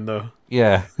mannerisms down, though.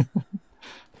 Yeah,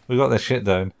 we got this shit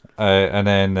down. And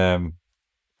then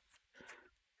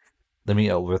they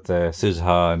meet up with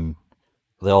Suzuha, and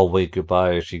they all wave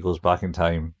goodbye as she goes back in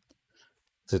time.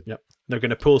 Yep. They're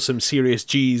going to pull some serious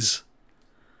G's.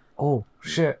 Oh,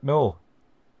 shit, no.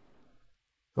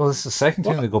 Oh, this is the second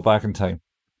time they go back in time.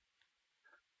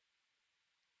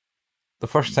 The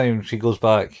first time she goes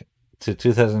back to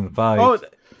 2005. Oh,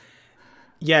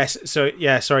 yes. So,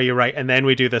 yeah, sorry, you're right. And then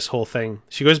we do this whole thing.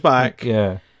 She goes back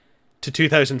to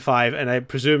 2005, and I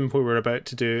presume what we're about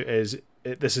to do is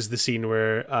this is the scene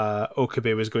where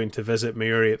Okabe was going to visit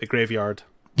Mayuri at the graveyard.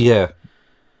 Yeah.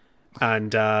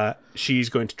 And she's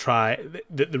going to try...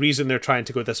 The reason they're trying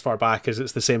to go this far back is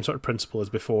it's the same sort of principle as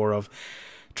before of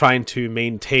trying to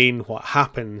maintain what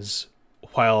happens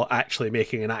while actually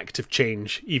making an active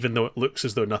change, even though it looks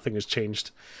as though nothing has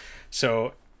changed.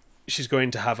 So she's going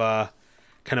to have a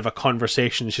kind of a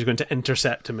conversation. She's going to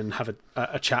intercept him and have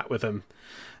a chat with him.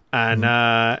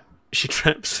 And she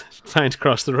trips trying to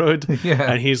cross the road.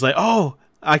 Yeah. And he's like, oh,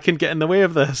 I can get in the way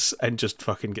of this. And just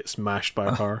fucking get smashed by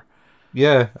a car.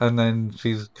 Yeah, and then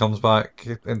she comes back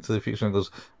into the future and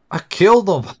goes, I killed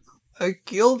him! I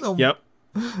killed him! Yep.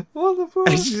 What the fuck?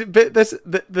 But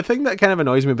the thing that kind of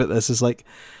annoys me about this is, like,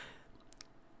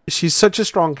 she's such a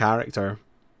strong character,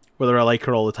 whether I like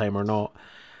her all the time or not.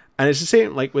 And it's the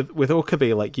same, like, with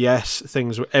Okabe, like, yes,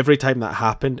 things, every time that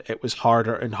happened, it was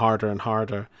harder and harder and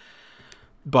harder.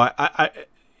 But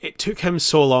it took him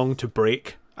so long to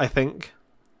break, I think.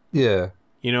 Yeah.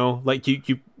 You know, like,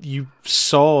 you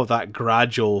saw that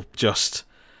gradual just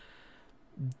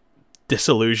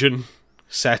disillusion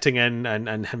setting in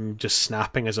and him just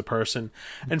snapping as a person.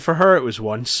 And for her, it was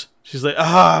once. She's like,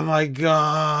 oh my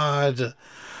god,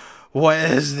 what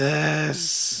is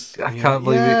this? I can't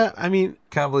believe it. I mean,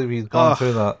 can't believe he's gone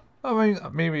through that. I mean,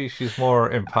 maybe she's more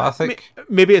empathic.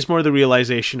 Maybe it's more the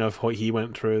realization of what he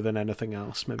went through than anything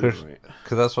else. Maybe Because right.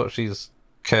 That's what she's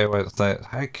kind of went like,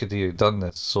 how could he have done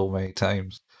this so many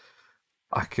times?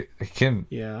 I couldn't.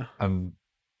 Yeah. And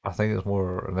I think it's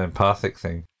more an empathic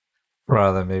thing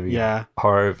rather than maybe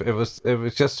her. It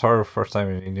was just her first time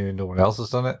and he knew no one else has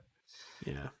done it.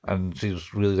 Yeah. And she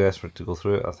was really desperate to go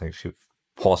through it. I think she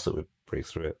possibly would break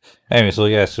through it. Anyway, so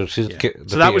yeah, so she's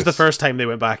so that was the first time they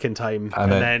went back in time,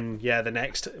 and then the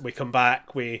next we come back,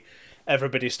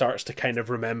 everybody starts to kind of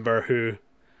remember who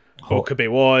Okabe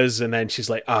was, and then she's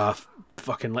like,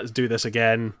 fucking let's do this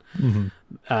again.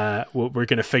 We're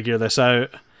gonna figure this out.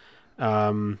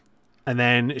 And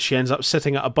then she ends up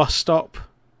sitting at a bus stop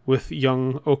with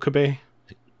young Okabe.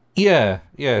 Yeah.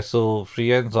 So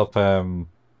she ends up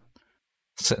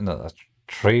sitting at a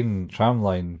tram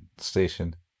line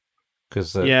station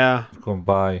because going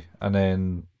by, and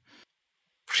then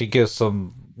she gives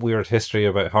some weird history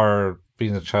about her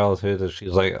being a childhood, and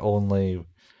she's like only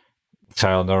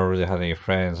child, never really had any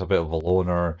friends, a bit of a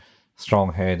loner,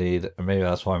 strong-headed, and maybe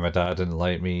that's why my dad didn't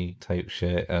like me type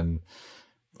shit and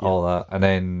all that. And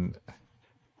then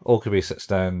Okabe sits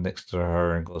down next to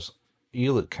her and goes,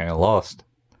 you look kind of lost,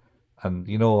 and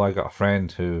I got a friend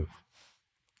who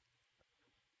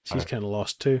she's kind of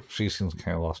lost too. She seems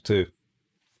kind of lost too.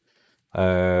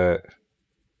 And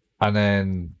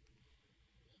then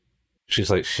she's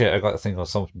like, shit, I got to think of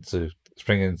something to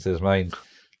spring into his mind.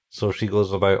 So she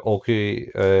goes about,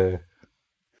 okay,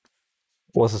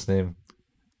 what's his name?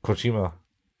 Kojima.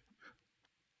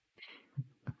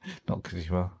 Not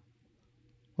Kojima.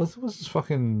 What's his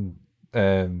fucking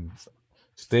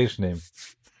stage name?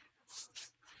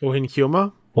 Ohin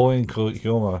Kyoma? Ohin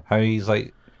Kyoma. How he's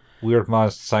like weird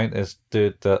mad scientist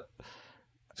dude that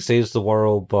saves the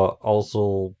world but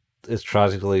also is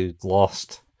tragically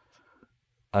lost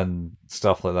and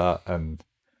stuff like that. And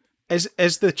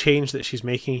is the change that she's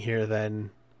making here then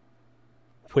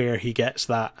where he gets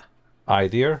that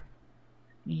idea?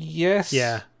 Yes.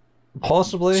 Yeah.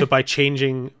 Possibly. So by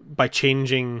changing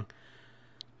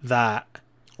that,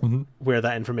 Mhm. where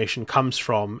that information comes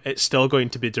from, it's still going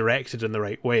to be directed in the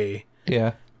right way.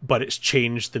 Yeah. But it's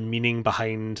changed the meaning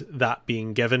behind that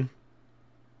being given,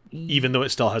 even though it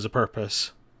still has a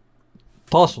purpose.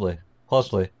 Possibly.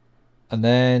 And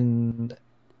then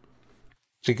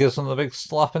she gives him a big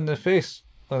slap in the face,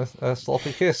 a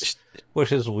sloppy kiss,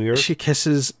 which is weird. She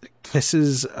kisses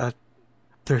a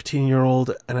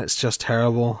 13-year-old, and it's just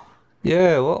terrible.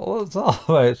 Yeah, what's that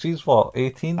about? She's what,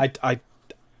 18?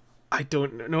 I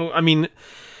don't know. I mean,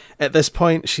 at this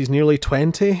point, she's nearly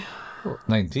 20.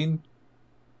 19?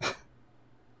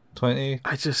 20?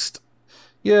 I just...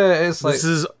 Yeah, it's like... This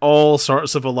is all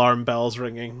sorts of alarm bells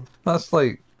ringing. That's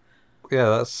like... Yeah,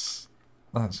 that's...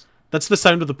 That's the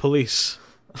sound of the police.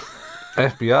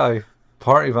 FBI.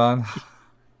 Party van.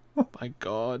 My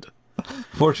God.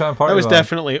 4chan party van. That was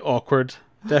definitely awkward.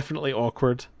 Definitely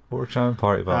awkward. 4chan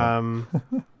party van.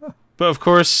 But of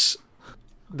course,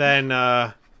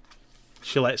 then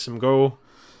she lets him go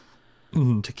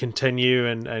to continue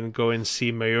and go and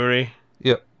see Mayuri.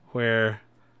 Yep. Where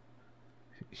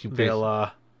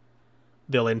they'll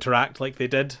interact like they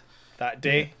did that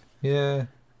day. Yeah.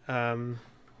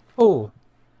 Oh,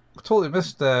 I totally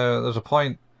missed. There's a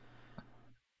point.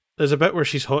 There's a bit where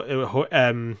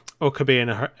Okabe and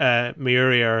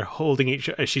Mayuri are holding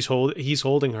he's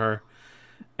holding her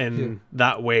in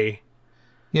that way.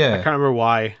 Yeah. I can't remember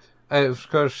why. It's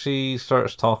because she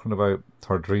starts talking about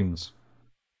her dreams.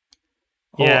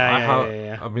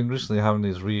 Yeah. I've been recently having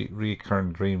these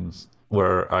recurring dreams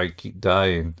where I keep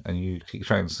dying and you keep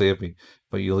trying to save me,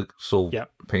 but you look so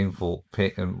painful,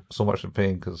 and so much in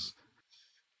pain because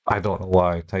I don't know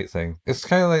why type thing. It's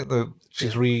kind of like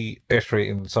she's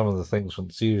reiterating some of the things from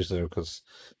the series there because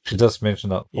she does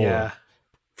mention that. Yeah,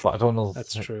 but I don't know.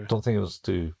 That's true. I don't think it was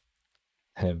to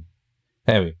him.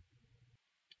 Anyway,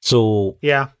 so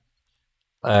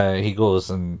he goes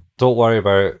and don't worry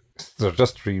about it. They're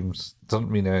just dreams.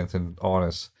 Doesn't mean anything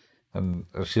honest. And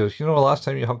she goes, the last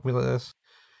time you hugged me like this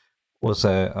was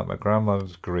at my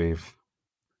grandmother's grave.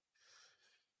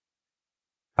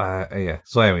 Yeah.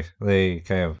 So anyway, they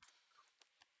kind of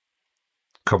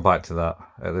come back to that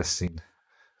at this scene,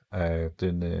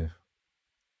 doing the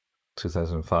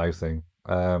 2005 thing.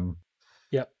 And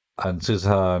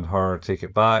Suzuha and her take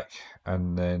it back,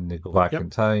 and then they go back in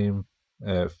time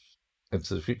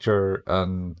into the future,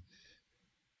 and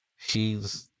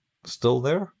he's still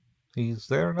there. He's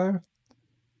there now.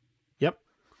 Yep.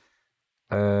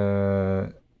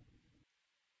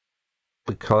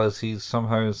 Because he's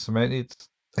somehow cemented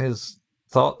his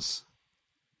thoughts.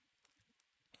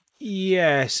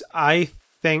 Yes, I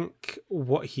think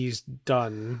what he's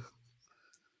done.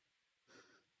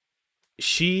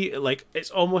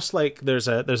 It's almost like there's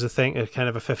a thing, a kind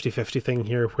of a 50-50 thing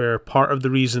here, where part of the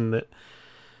reason that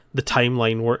the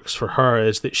timeline works for her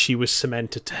is that she was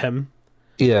cemented to him.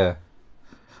 Yeah.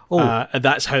 And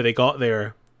that's how they got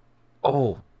there.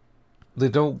 Oh, they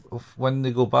don't. When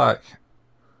they go back,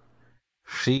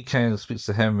 she kind of speaks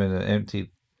to him in an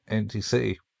empty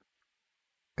city,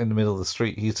 in the middle of the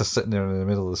street. He's just sitting there in the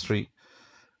middle of the street,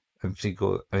 and he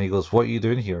goes, "What are you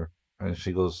doing here?" And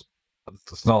she goes,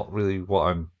 "It's not really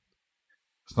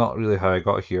It's not really how I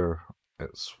got here.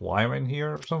 It's why I'm in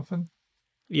here or something."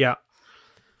 Yeah.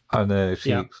 And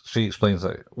she explains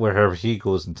that wherever he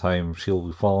goes in time, she'll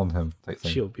be following him. Type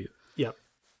thing. She'll be,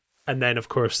 and then of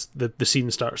course the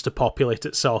scene starts to populate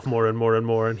itself more and more and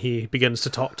more, and he begins to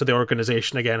talk to the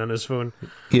organization again on his phone.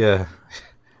 Yeah,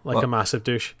 like a massive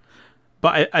douche.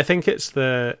 But I think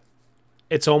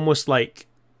it's almost like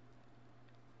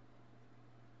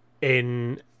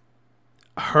in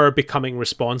her becoming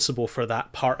responsible for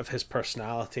that part of his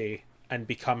personality and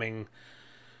becoming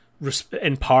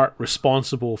in part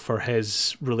responsible for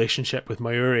his relationship with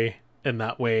Mayuri in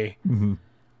that way,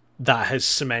 that has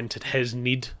cemented his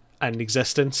need and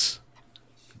existence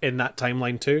in that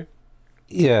timeline too.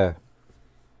 Yeah.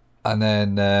 And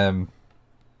then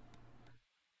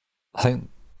I think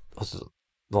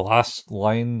the last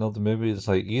line of the movie is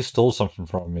like, "You stole something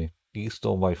from me. You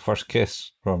stole my first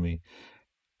kiss from me.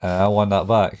 And I want that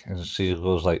back." And she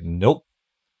goes like, "Nope."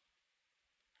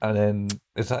 And then,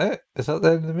 is that it? Is that the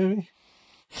end of the movie?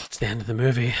 It's the end of the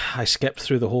movie. I skipped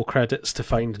through the whole credits to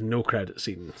find no credit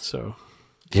scene, so...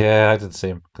 Yeah, I did the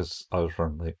same, because I was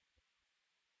running late.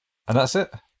 And that's it.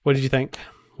 What did you think?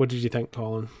 What did you think,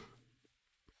 Colin?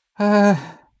 It's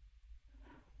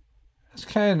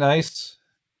kind of nice.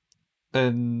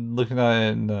 And looking at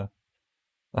it and...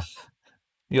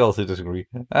 you also disagree.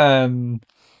 I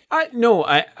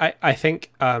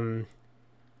think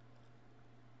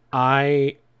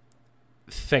I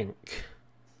think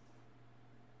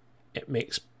it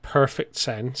makes perfect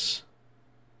sense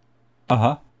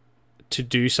Uh-huh. to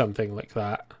do something like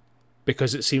that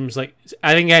because it seems like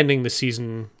I think ending the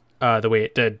season the way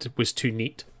it did was too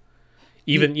neat.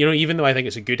 Even though I think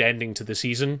it's a good ending to the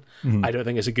season, Mhm. I don't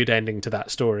think it's a good ending to that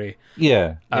story.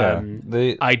 Yeah, yeah.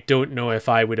 I don't know if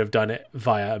I would have done it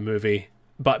via a movie,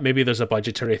 but maybe there's a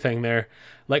budgetary thing there.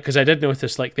 Like, because I did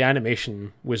notice like the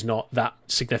animation was not that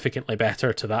significantly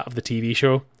better to that of the TV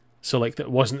show. So like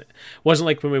that wasn't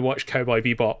like when we watched Cowboy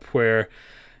Bebop where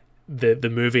the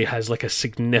movie has like a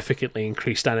significantly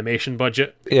increased animation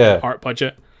budget and Yeah. art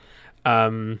budget.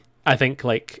 I think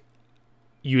like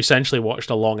you essentially watched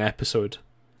a long episode,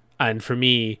 and for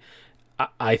me,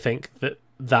 I think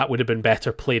that would have been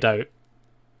better played out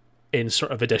in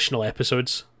sort of additional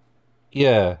episodes.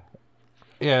 Yeah.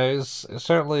 Yeah, it's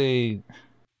certainly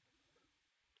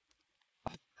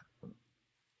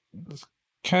it's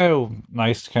kind of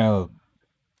nice to kind of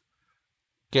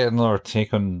get another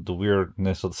take on the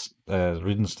weirdness of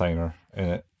Riedensteiner in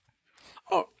it.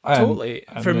 Oh, And totally.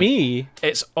 For and it, me,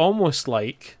 it's almost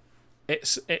like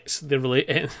it's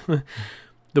the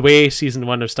the way season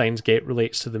one of Steins Gate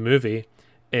relates to the movie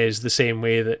is the same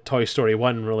way that Toy Story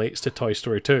 1 relates to Toy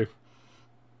Story 2.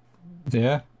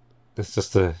 yeah, it's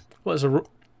just a Well,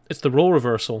 it's the role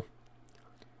reversal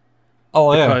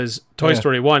oh yeah, because Toy yeah.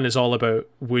 Story 1 is all about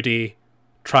Woody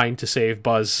trying to save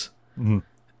Buzz, Mhm.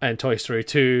 and Toy Story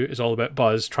 2 is all about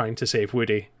Buzz trying to save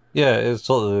Woody. Yeah, it's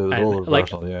totally the role And like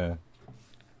reversal, yeah.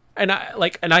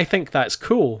 I think that's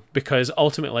cool because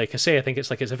ultimately, like I say, I think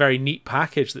it's a very neat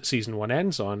package that season one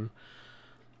ends on.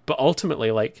 But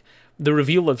ultimately, like the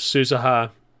reveal of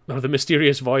Suzuha or the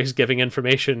mysterious voice giving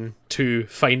information to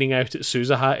finding out it's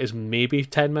Suzuha is maybe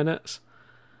 10 minutes.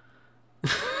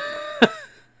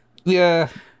 Yeah,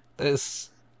 it's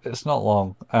not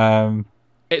long.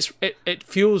 It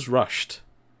feels rushed.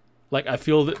 Like I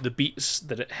feel that the beats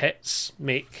that it hits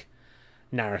make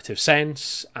narrative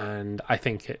sense, and I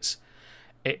think it's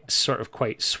sort of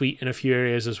quite sweet in a few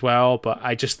areas as well. But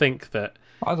I just think that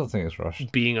I don't think it's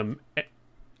rushed. being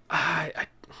I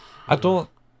I don't.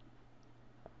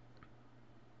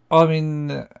 I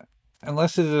mean,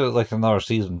 unless they do it like another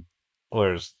season,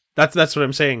 whereas that's what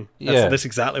I'm saying. yeah, That's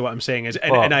exactly what I'm saying is,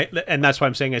 but and that's why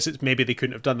I'm saying is it's maybe they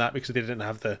couldn't have done that because they didn't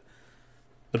have the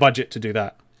budget to do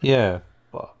that. yeah,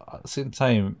 but at the same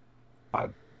time, I,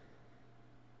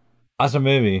 as a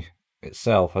movie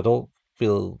itself, I don't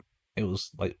feel it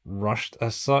was like rushed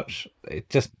as such. It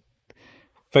just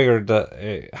figured that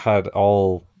it had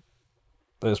all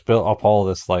it's built up all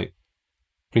this like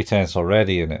pretense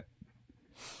already in it,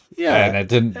 and Yeah. it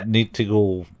didn't need to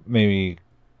go maybe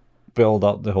build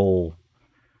up the whole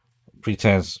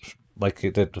pretense like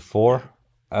it did before.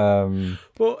 Um,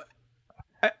 Well,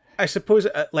 I suppose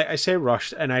like I say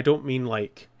rushed, and I don't mean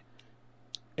like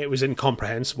it was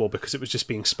incomprehensible because it was just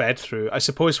being sped through. I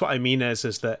suppose what I mean is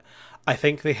that I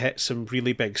think they hit some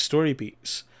really big story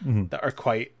beats mhm, that are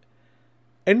quite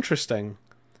interesting,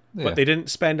 but yeah, they didn't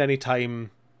spend any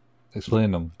time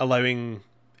explain them. allowing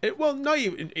it. Well, not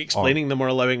even Or explaining them or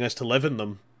allowing us to live in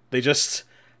them. They just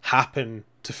happen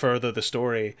to further the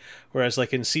story. Whereas,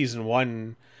 like in season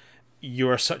one,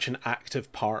 you're such an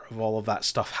active part of all of that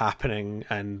stuff happening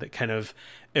and kind of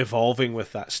evolving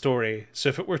with that story. So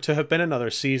if it were to have been another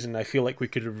season, I feel like we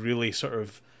could have really sort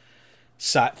of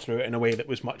sat through it in a way that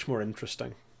was much more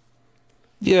interesting.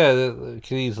 yeah, it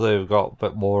could easily have got a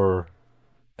bit more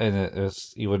in it.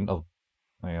 As you wouldn't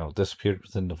have disappeared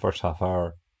within the first half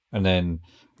hour, and then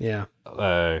Yeah.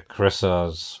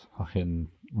 Carissa's fucking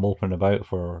moping about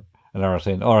for an hour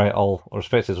saying, all right, I'll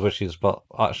respect his wishes, but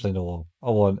actually, no, I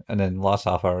won't. And then last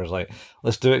half hour is like,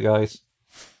 let's do it, guys.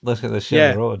 Let's get this shit on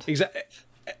Yeah. the road. Exactly.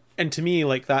 And to me,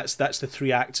 like that's the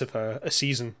three acts of a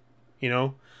season, you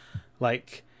know?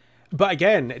 Like but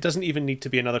again, it doesn't even need to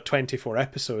be another 24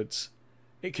 episodes.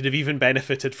 It could have even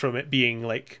benefited from it being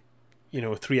like,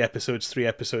 3 episodes, 3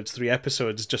 episodes, 3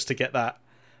 episodes just to get that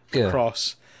Yeah.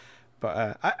 across.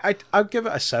 But I'd give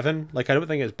it a 7. Like I don't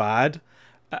think it's bad.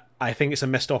 I think it's a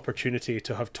missed opportunity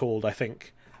to have told, I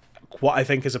think, what I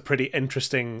think is a pretty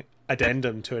interesting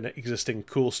addendum to an existing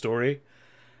cool story.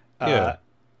 Yeah.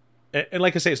 And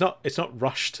like I say, it's not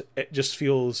rushed. It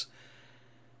feels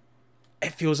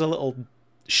a little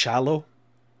shallow.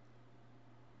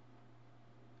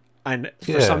 And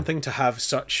for Yeah. something to have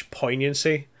such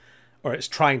poignancy, or it's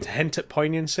trying to hint at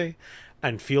poignancy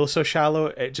and feel so shallow,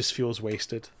 it just feels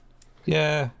wasted.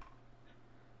 Yeah.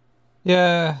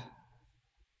 Yeah.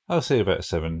 I'll say about a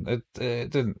 7. It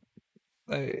didn't.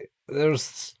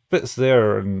 There's bits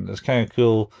there, and it's kind of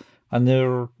cool, and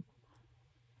they're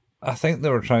I think they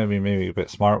were trying to be maybe a bit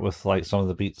smart with like some of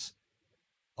the beats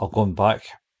of going back,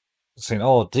 saying,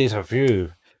 "Oh, déjà vu"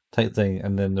 type thing,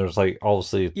 and then there's like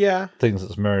obviously Yeah, things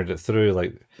that's mirrored it through.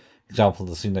 Like example,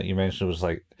 the scene that you mentioned was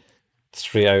like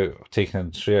straight out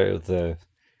of the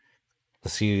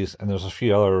series, and there's a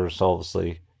few others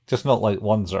obviously, just not like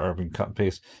ones that are being cut and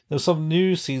paste. There's some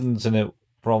new scenes in it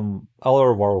from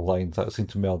other world lines that seem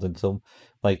to meld into them.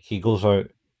 Like he goes out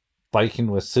biking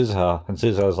with Suzuha, and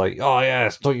Suzuha's like, "Oh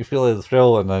yes, don't you feel the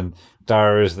thrill?" And then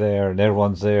Dara's there, and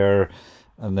everyone's there,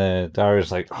 and then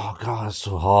Dara's like, "Oh god, it's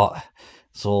so hot."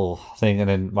 So thing, and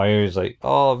then Mayuri's like,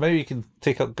 "Oh, maybe you can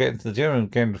take up getting to the gym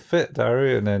and getting fit,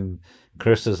 Daru." And then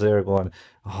Chris is there going,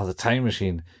 "Oh, the time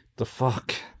machine, the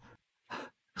fuck,"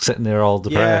 sitting there all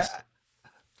yeah.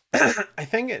 depressed. I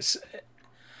think it's.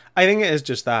 I think it is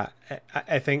just that.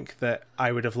 I think that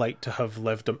I would have liked to have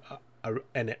lived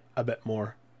in it a bit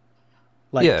more.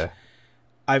 Like Yeah.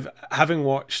 I've having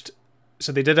watched.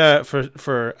 So they did a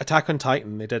for Attack on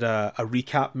Titan. They did a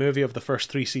recap movie of the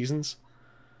first 3 seasons.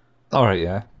 All right.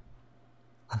 Yeah.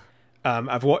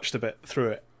 I've watched a bit through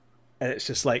it, and it's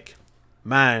just like,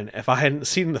 man, if I hadn't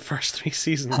seen the first 3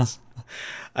 seasons,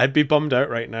 I'd be bummed out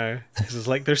right now because it's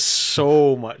like there's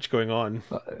so much going on.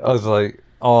 I was like,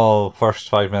 "Oh, first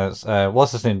 5 minutes.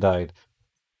 What's his name died?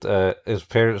 His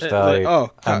parents Like, died,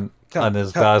 oh, and cut,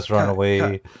 his cut, dad's run cut, cut.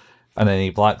 away, and then he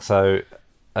blacks out,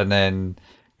 and then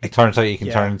it turns out he can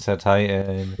turn Yeah, into a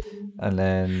Titan, and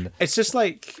then it's just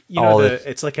like all this.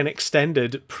 it's like an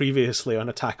extended previously on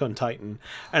Attack on Titan,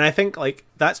 and I think like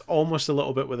that's almost a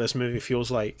little bit what this movie feels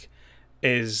like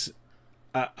is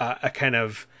a kind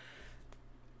of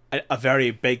a very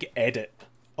big edit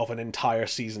of an entire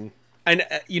season. And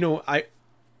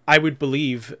I would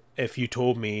believe if you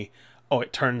told me, oh,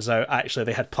 it turns out actually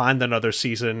they had planned another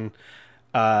season,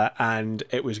 and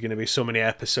it was going to be so many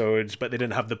episodes, but they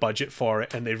didn't have the budget for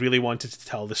it, and they really wanted to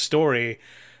tell the story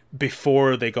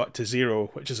before they got to Zero,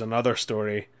 which is another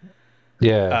story.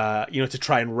 Yeah, To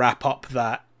try and wrap up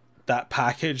that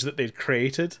package that they'd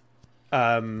created.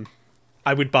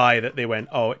 I would buy that they went,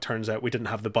 oh, it turns out we didn't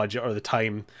have the budget or the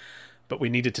time, but we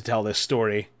needed to tell this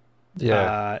story.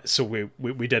 yeah. So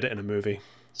we did it in a movie.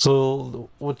 So,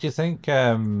 what do you think?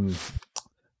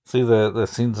 See the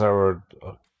scenes that were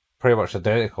pretty much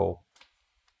identical.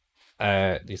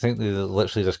 Do you think they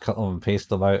literally just cut them and paste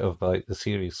them out of like the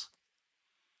series?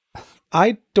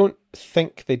 I don't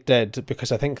think they did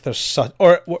because I think there's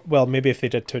or well, maybe if they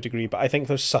did to a degree, but I think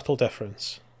there's subtle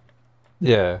difference.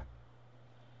 Yeah,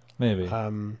 maybe.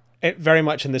 It very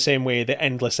much in the same way that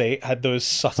Endless Eight had those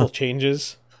subtle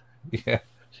changes. Yeah,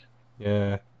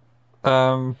 yeah.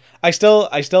 I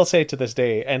still say to this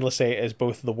day, Endless Eight is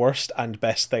both the worst and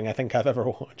best thing I think I've ever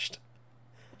watched.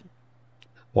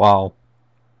 Wow.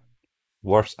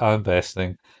 Worst and best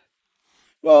thing.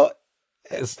 Well,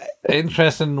 It's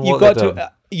interesting what they done.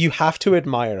 you have to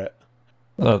admire it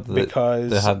They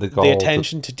because had the the goal.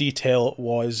 attention to detail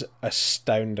was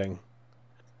astounding.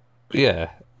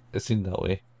 Yeah, it seemed that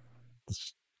way.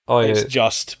 Oh It's yeah.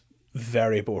 just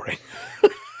very boring.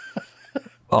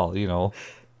 Well,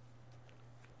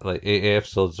 like 8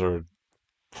 episodes are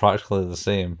practically the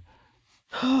same.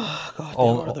 God, they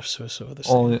All, are. They're so the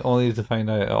same. only to find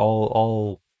out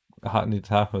all that needed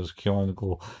to happen was Kyon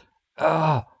go,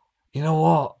 ah, you know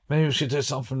what? Maybe we should do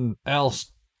something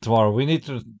else tomorrow. We need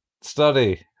to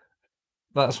study.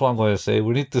 That's what I'm going to say.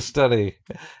 We need to study.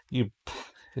 You,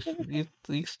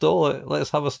 you stole it.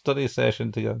 Let's have a study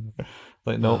session together.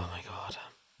 Like, Oh no, my god.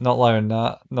 not allowing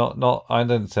that. Not. I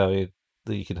didn't tell you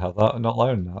that you could have that. I'm not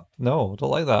allowing that. No, I don't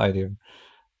like that idea.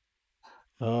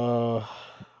 Uh,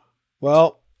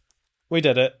 well, we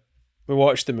did it. We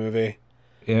watched the movie.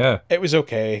 Yeah. It was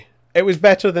okay. It was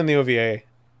better than the OVA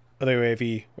or the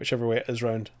OAV, whichever way it is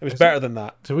round. It was better than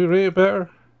that. Do we rate it better?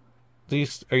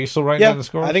 Are you still writing Yeah, down the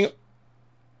scores? I think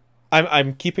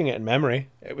I'm keeping it in memory.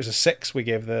 It was a 6 we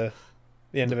gave the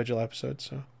individual episodes,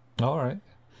 so All right.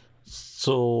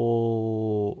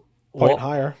 So point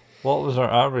higher. what was our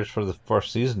average for the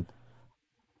first season?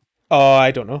 Oh,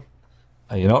 I don't know.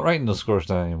 Are you not writing those scores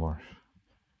down anymore?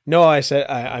 No, I said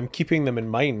I'm keeping them in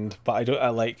mind, but I don't. I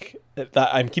like that.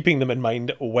 I'm keeping them in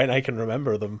mind when I can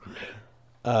remember them.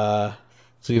 So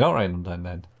you're not writing them down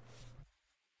then?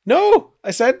 No,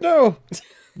 I said no.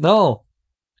 No.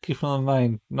 Keep them in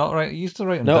mind. Not right. You used to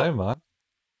write them No. down, man.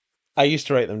 I used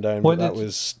to write them down, When but that did you-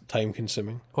 was time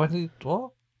consuming. When did you,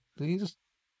 what? Did you just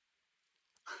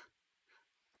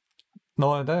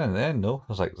no down at the end? No,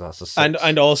 I was like, that's a six.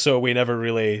 And also we never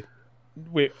really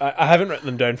I haven't written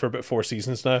them down for about 4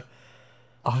 seasons now.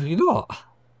 Oh, you not?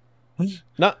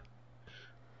 Nah.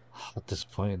 I'm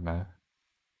disappointed now.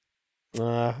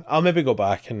 I'll maybe go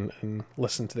back and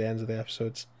listen to the ends of the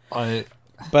episodes. I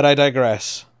But I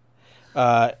digress.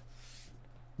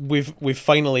 We've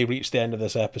finally reached the end of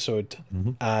this episode,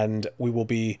 and we will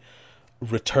be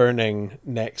returning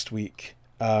next week.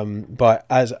 But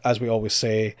as we always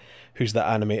say, Who's That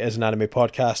Anime is an anime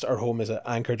podcast. Our home is at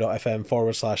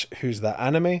anchor.fm/Who's That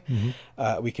Anime.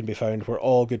 We can be found where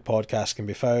all good podcasts can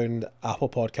be found: Apple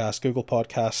Podcasts, Google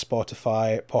Podcasts,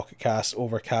 Spotify, Pocket Cast,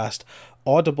 Overcast,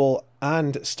 Audible,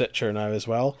 and Stitcher now as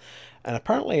well. And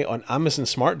apparently on Amazon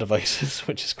smart devices,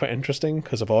 which is quite interesting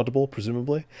because of Audible,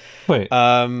 presumably. wait.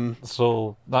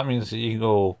 So that means that you can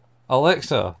go,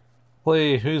 Alexa,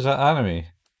 play Who's That Anime?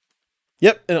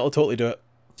 Yep, and it'll totally do it.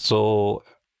 So,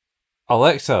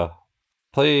 Alexa,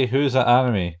 play Who's That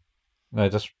Anime? Now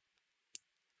just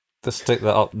stick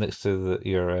that up next to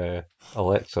your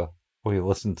Alexa while you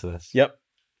listen to this. Yep,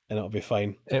 and it'll be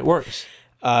fine. It works.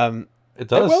 It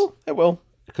does. It will.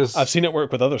 Because I've seen it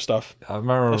work with other stuff. I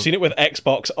remember. I've seen it with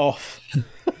Xbox off.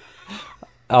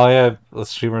 Oh yeah, the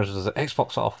streamers was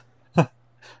Xbox off.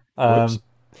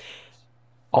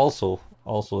 Also,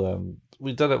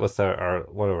 we did it with our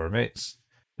one of our mates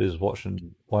who's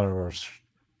watching one of our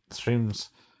streams,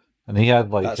 and he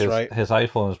had like his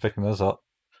iPhone was picking us up.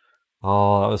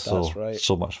 Oh, that was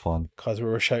so much fun. Because we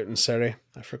were shouting Siri.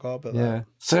 I forgot about that. Yeah,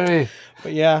 Siri.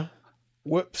 But yeah,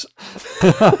 whoops.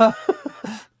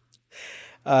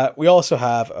 We also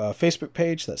have a Facebook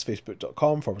page. That's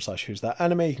facebook.com/Who's That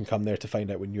Anime. You can come there to find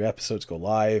out when new episodes go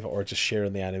live or just share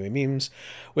in the anime memes.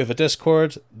 We have a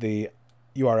Discord. The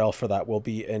URL for that will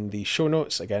be in the show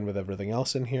notes, again with everything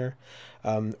else in here.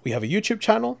 We have a YouTube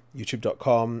channel,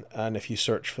 youtube.com, and if you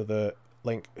search for the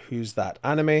link Who's That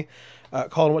Anime.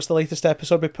 Colin, what's the latest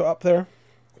episode we put up there?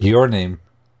 Your Name.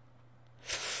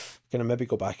 Gonna maybe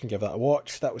go back and give that a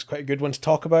watch. That was quite a good one to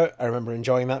talk about. I remember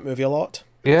enjoying that movie a lot.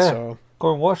 Yeah, so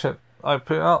go and watch it. I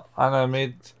put it up and I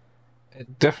made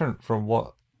it different from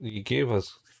what you gave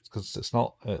us because it's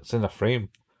in a frame.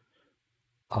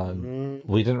 And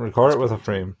we didn't record it with a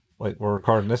frame. Like, we're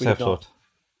recording this episode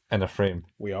in a frame.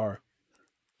 We are.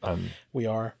 And we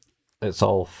are. It's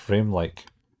all frame-like.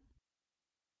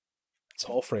 It's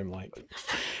all frame-like.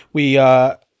 We,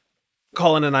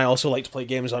 Colin and I also like to play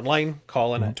games online.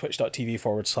 Colin at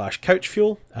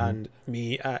twitch.tv/couchfuel and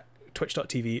me at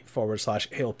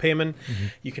twitch.tv/hailpayman.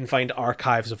 You can find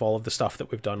archives of all of the stuff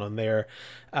that we've done on there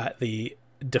at the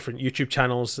different YouTube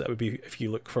channels. That would be if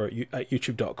you look for at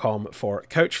youtube.com for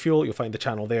couchfuel, you'll find the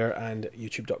channel there, and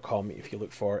youtube.com if you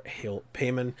look for Hail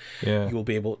Payman, you will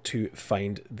be able to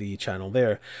find the channel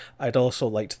there. I'd also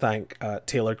like to thank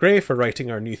Taylor Gray for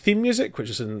writing our new theme music, which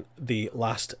is in the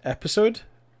last episode.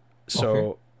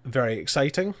 So very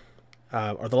exciting.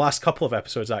 Or the last couple of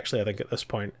episodes, actually, I think, at this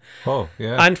point. Oh,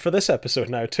 yeah. And for this episode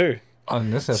now, too. On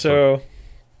this episode. So,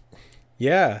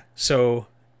 yeah. So,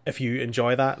 if you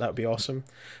enjoy that, that would be awesome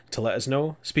to let us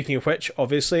know. Speaking of which,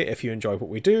 obviously, if you enjoy what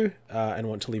we do and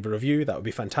want to leave a review, that would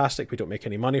be fantastic. We don't make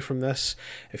any money from this.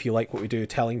 If you like what we do,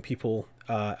 telling people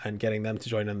and getting them to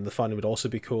join in the fun would also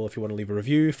be cool. If you want to leave a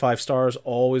review, 5 stars,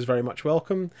 always very much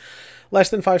welcome. Less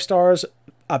than 5 stars,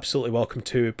 absolutely welcome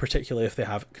too, particularly if they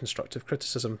have constructive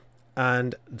criticism.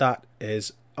 And that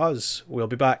is us. We'll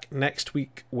be back next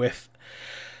week with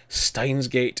Steins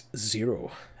Gate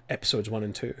 0, episodes 1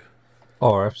 and 2.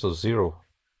 Oh, episode 0.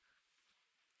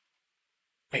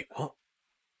 Wait, what?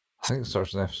 I think it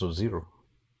starts in episode 0.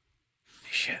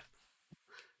 Shit.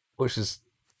 Which is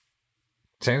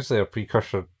potentially a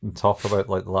precursor and talk about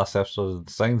like the last episode of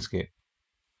Steins Gate.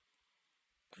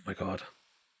 Oh my god.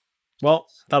 Well,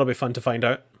 that'll be fun to find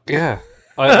out. Yeah.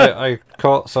 I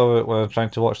caught some of it when I was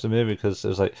trying to watch the movie because it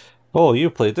was like, oh,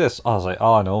 you played this. I was like,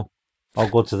 oh, no. I'll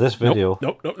go to this video.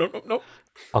 Nope.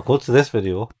 I'll go to this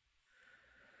video.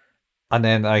 And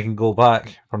then I can go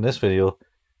back from this video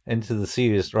into the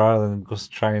series rather than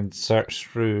just try and search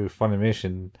through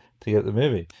Funimation to get the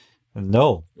movie. And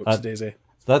no. Daisy.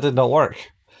 That did not work.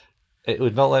 It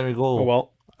would not let me go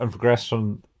and progress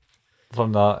from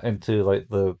that into like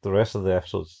the rest of the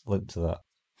episodes linked to that.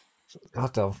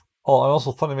 God damn. Oh, and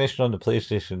also Funimation on the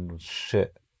PlayStation was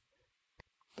shit.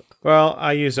 Well,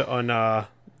 I use it on the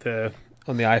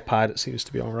iPad. It seems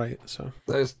to be all right. So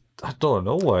I don't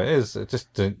know what it is. It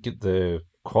just didn't get the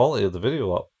quality of the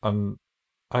video up, and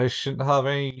I shouldn't have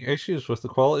any issues with the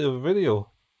quality of the video.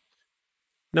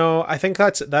 No, I think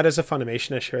that is a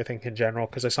Funimation issue. I think in general,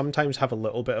 because I sometimes have a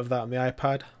little bit of that on the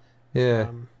iPad.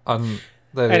 Yeah, and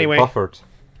then anyway, it buffered.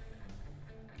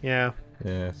 Yeah.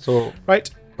 Yeah. So right.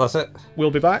 That's it.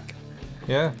 We'll be back.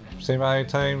 Yeah. Same any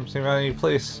time, same any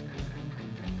place.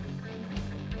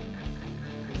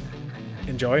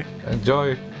 Enjoy.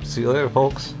 See you later,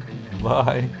 folks.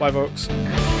 Bye. Bye, folks.